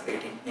is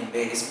circulating in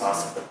various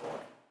parts of the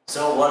body.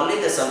 So only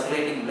the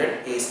circulating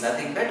blood is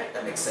nothing but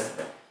the mixed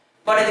blood.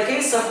 But in the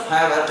case of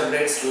higher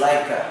vertebrates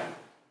like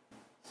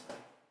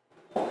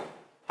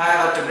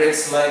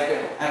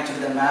actually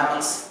the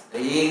mammals, the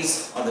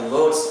eels or the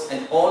birds,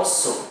 and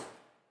also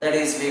that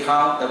is we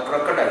have the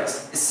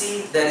crocodiles. You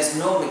see there is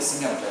no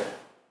mixing of blood.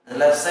 On the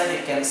left side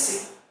you can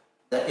see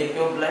the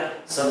impure blood.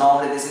 So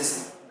normally this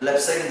is left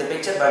side in the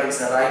picture, but it's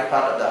the right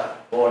part of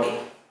the body,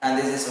 and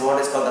this is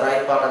what is called the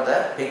right part of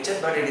the picture,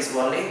 but it is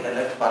only the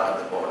left part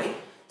of the body.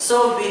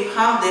 So we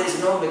have, there is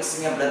no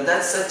mixing of blood.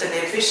 That's such an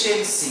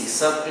efficiency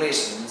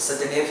circulation.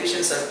 Such an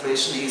efficient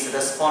circulation is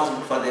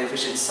responsible for the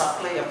efficient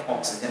supply of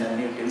oxygen and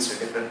nutrients to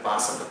different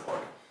parts of the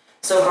body.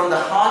 So from the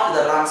heart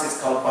to the lungs is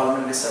called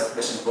pulmonary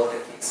circulation, both the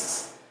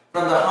cases.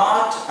 From the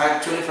heart,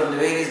 actually from the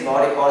various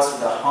body parts to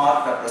the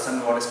heart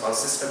represent what is called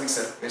systemic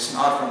circulation,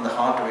 or from the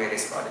heart to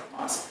various body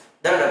parts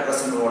that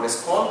represent what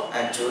is called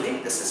actually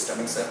the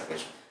systemic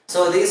circulation.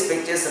 So these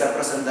pictures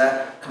represent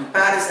the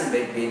comparison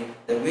between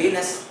the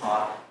venous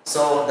heart.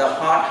 So the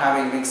heart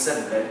having mixed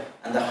blood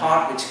and the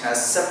heart which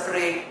has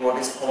separate what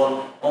is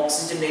called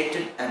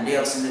oxygenated and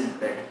deoxygenated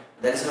blood.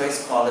 That is why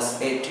it's called as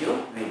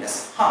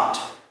arteriovenous heart.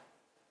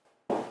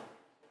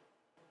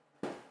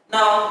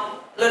 Now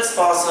let's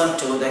pass on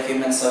to the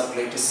human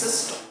circulatory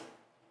system.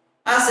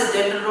 As a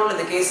general rule, in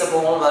the case of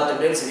all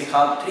vertebrates, we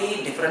have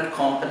three different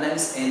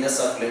components in the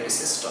circulatory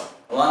system.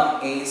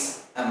 One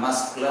is a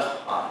muscular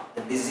heart,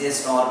 the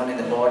busiest organ in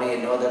the body,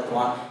 and another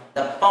one,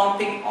 the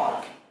pumping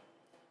organ.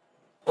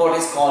 what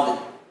is called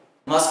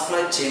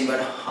muscular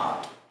chambered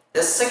heart.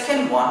 The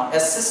second one, a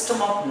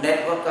system of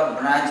network of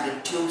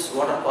branched tubes,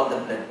 what are called the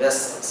blood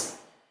vessels.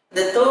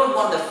 The third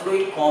one, the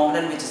fluid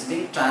component which is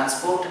being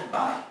transported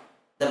by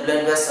the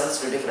blood vessels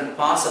to different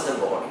parts of the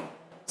body.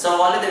 So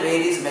only the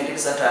various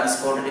materials are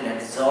transported in a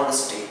dissolved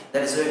state.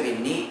 That is why we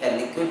need a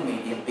liquid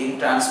medium being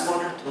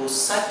transported through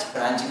such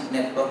branching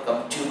network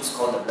of tubes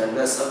called the blood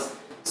vessels.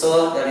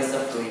 So there is the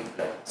fluid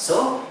blood.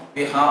 So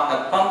we have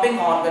a pumping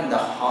organ, the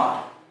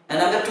heart. And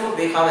number two,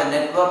 we have a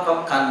network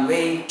of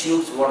conveying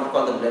tubes, what are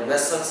called the blood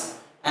vessels.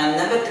 And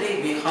number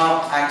three, we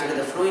have actually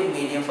the fluid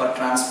medium for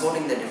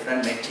transporting the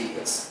different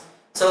materials.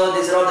 So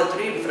these are all the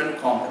three different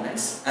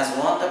components. As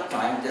one of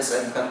time, just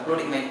I am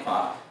concluding my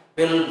part.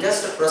 We will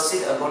just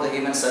proceed about the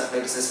human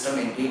circulatory system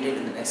in detail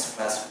in the next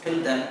class.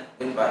 Till then,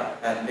 goodbye.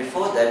 And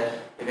before that,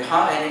 if you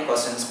have any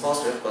questions,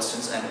 post your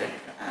questions, I am ready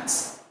to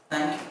answer.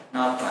 Thank you.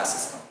 Now class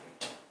is complete.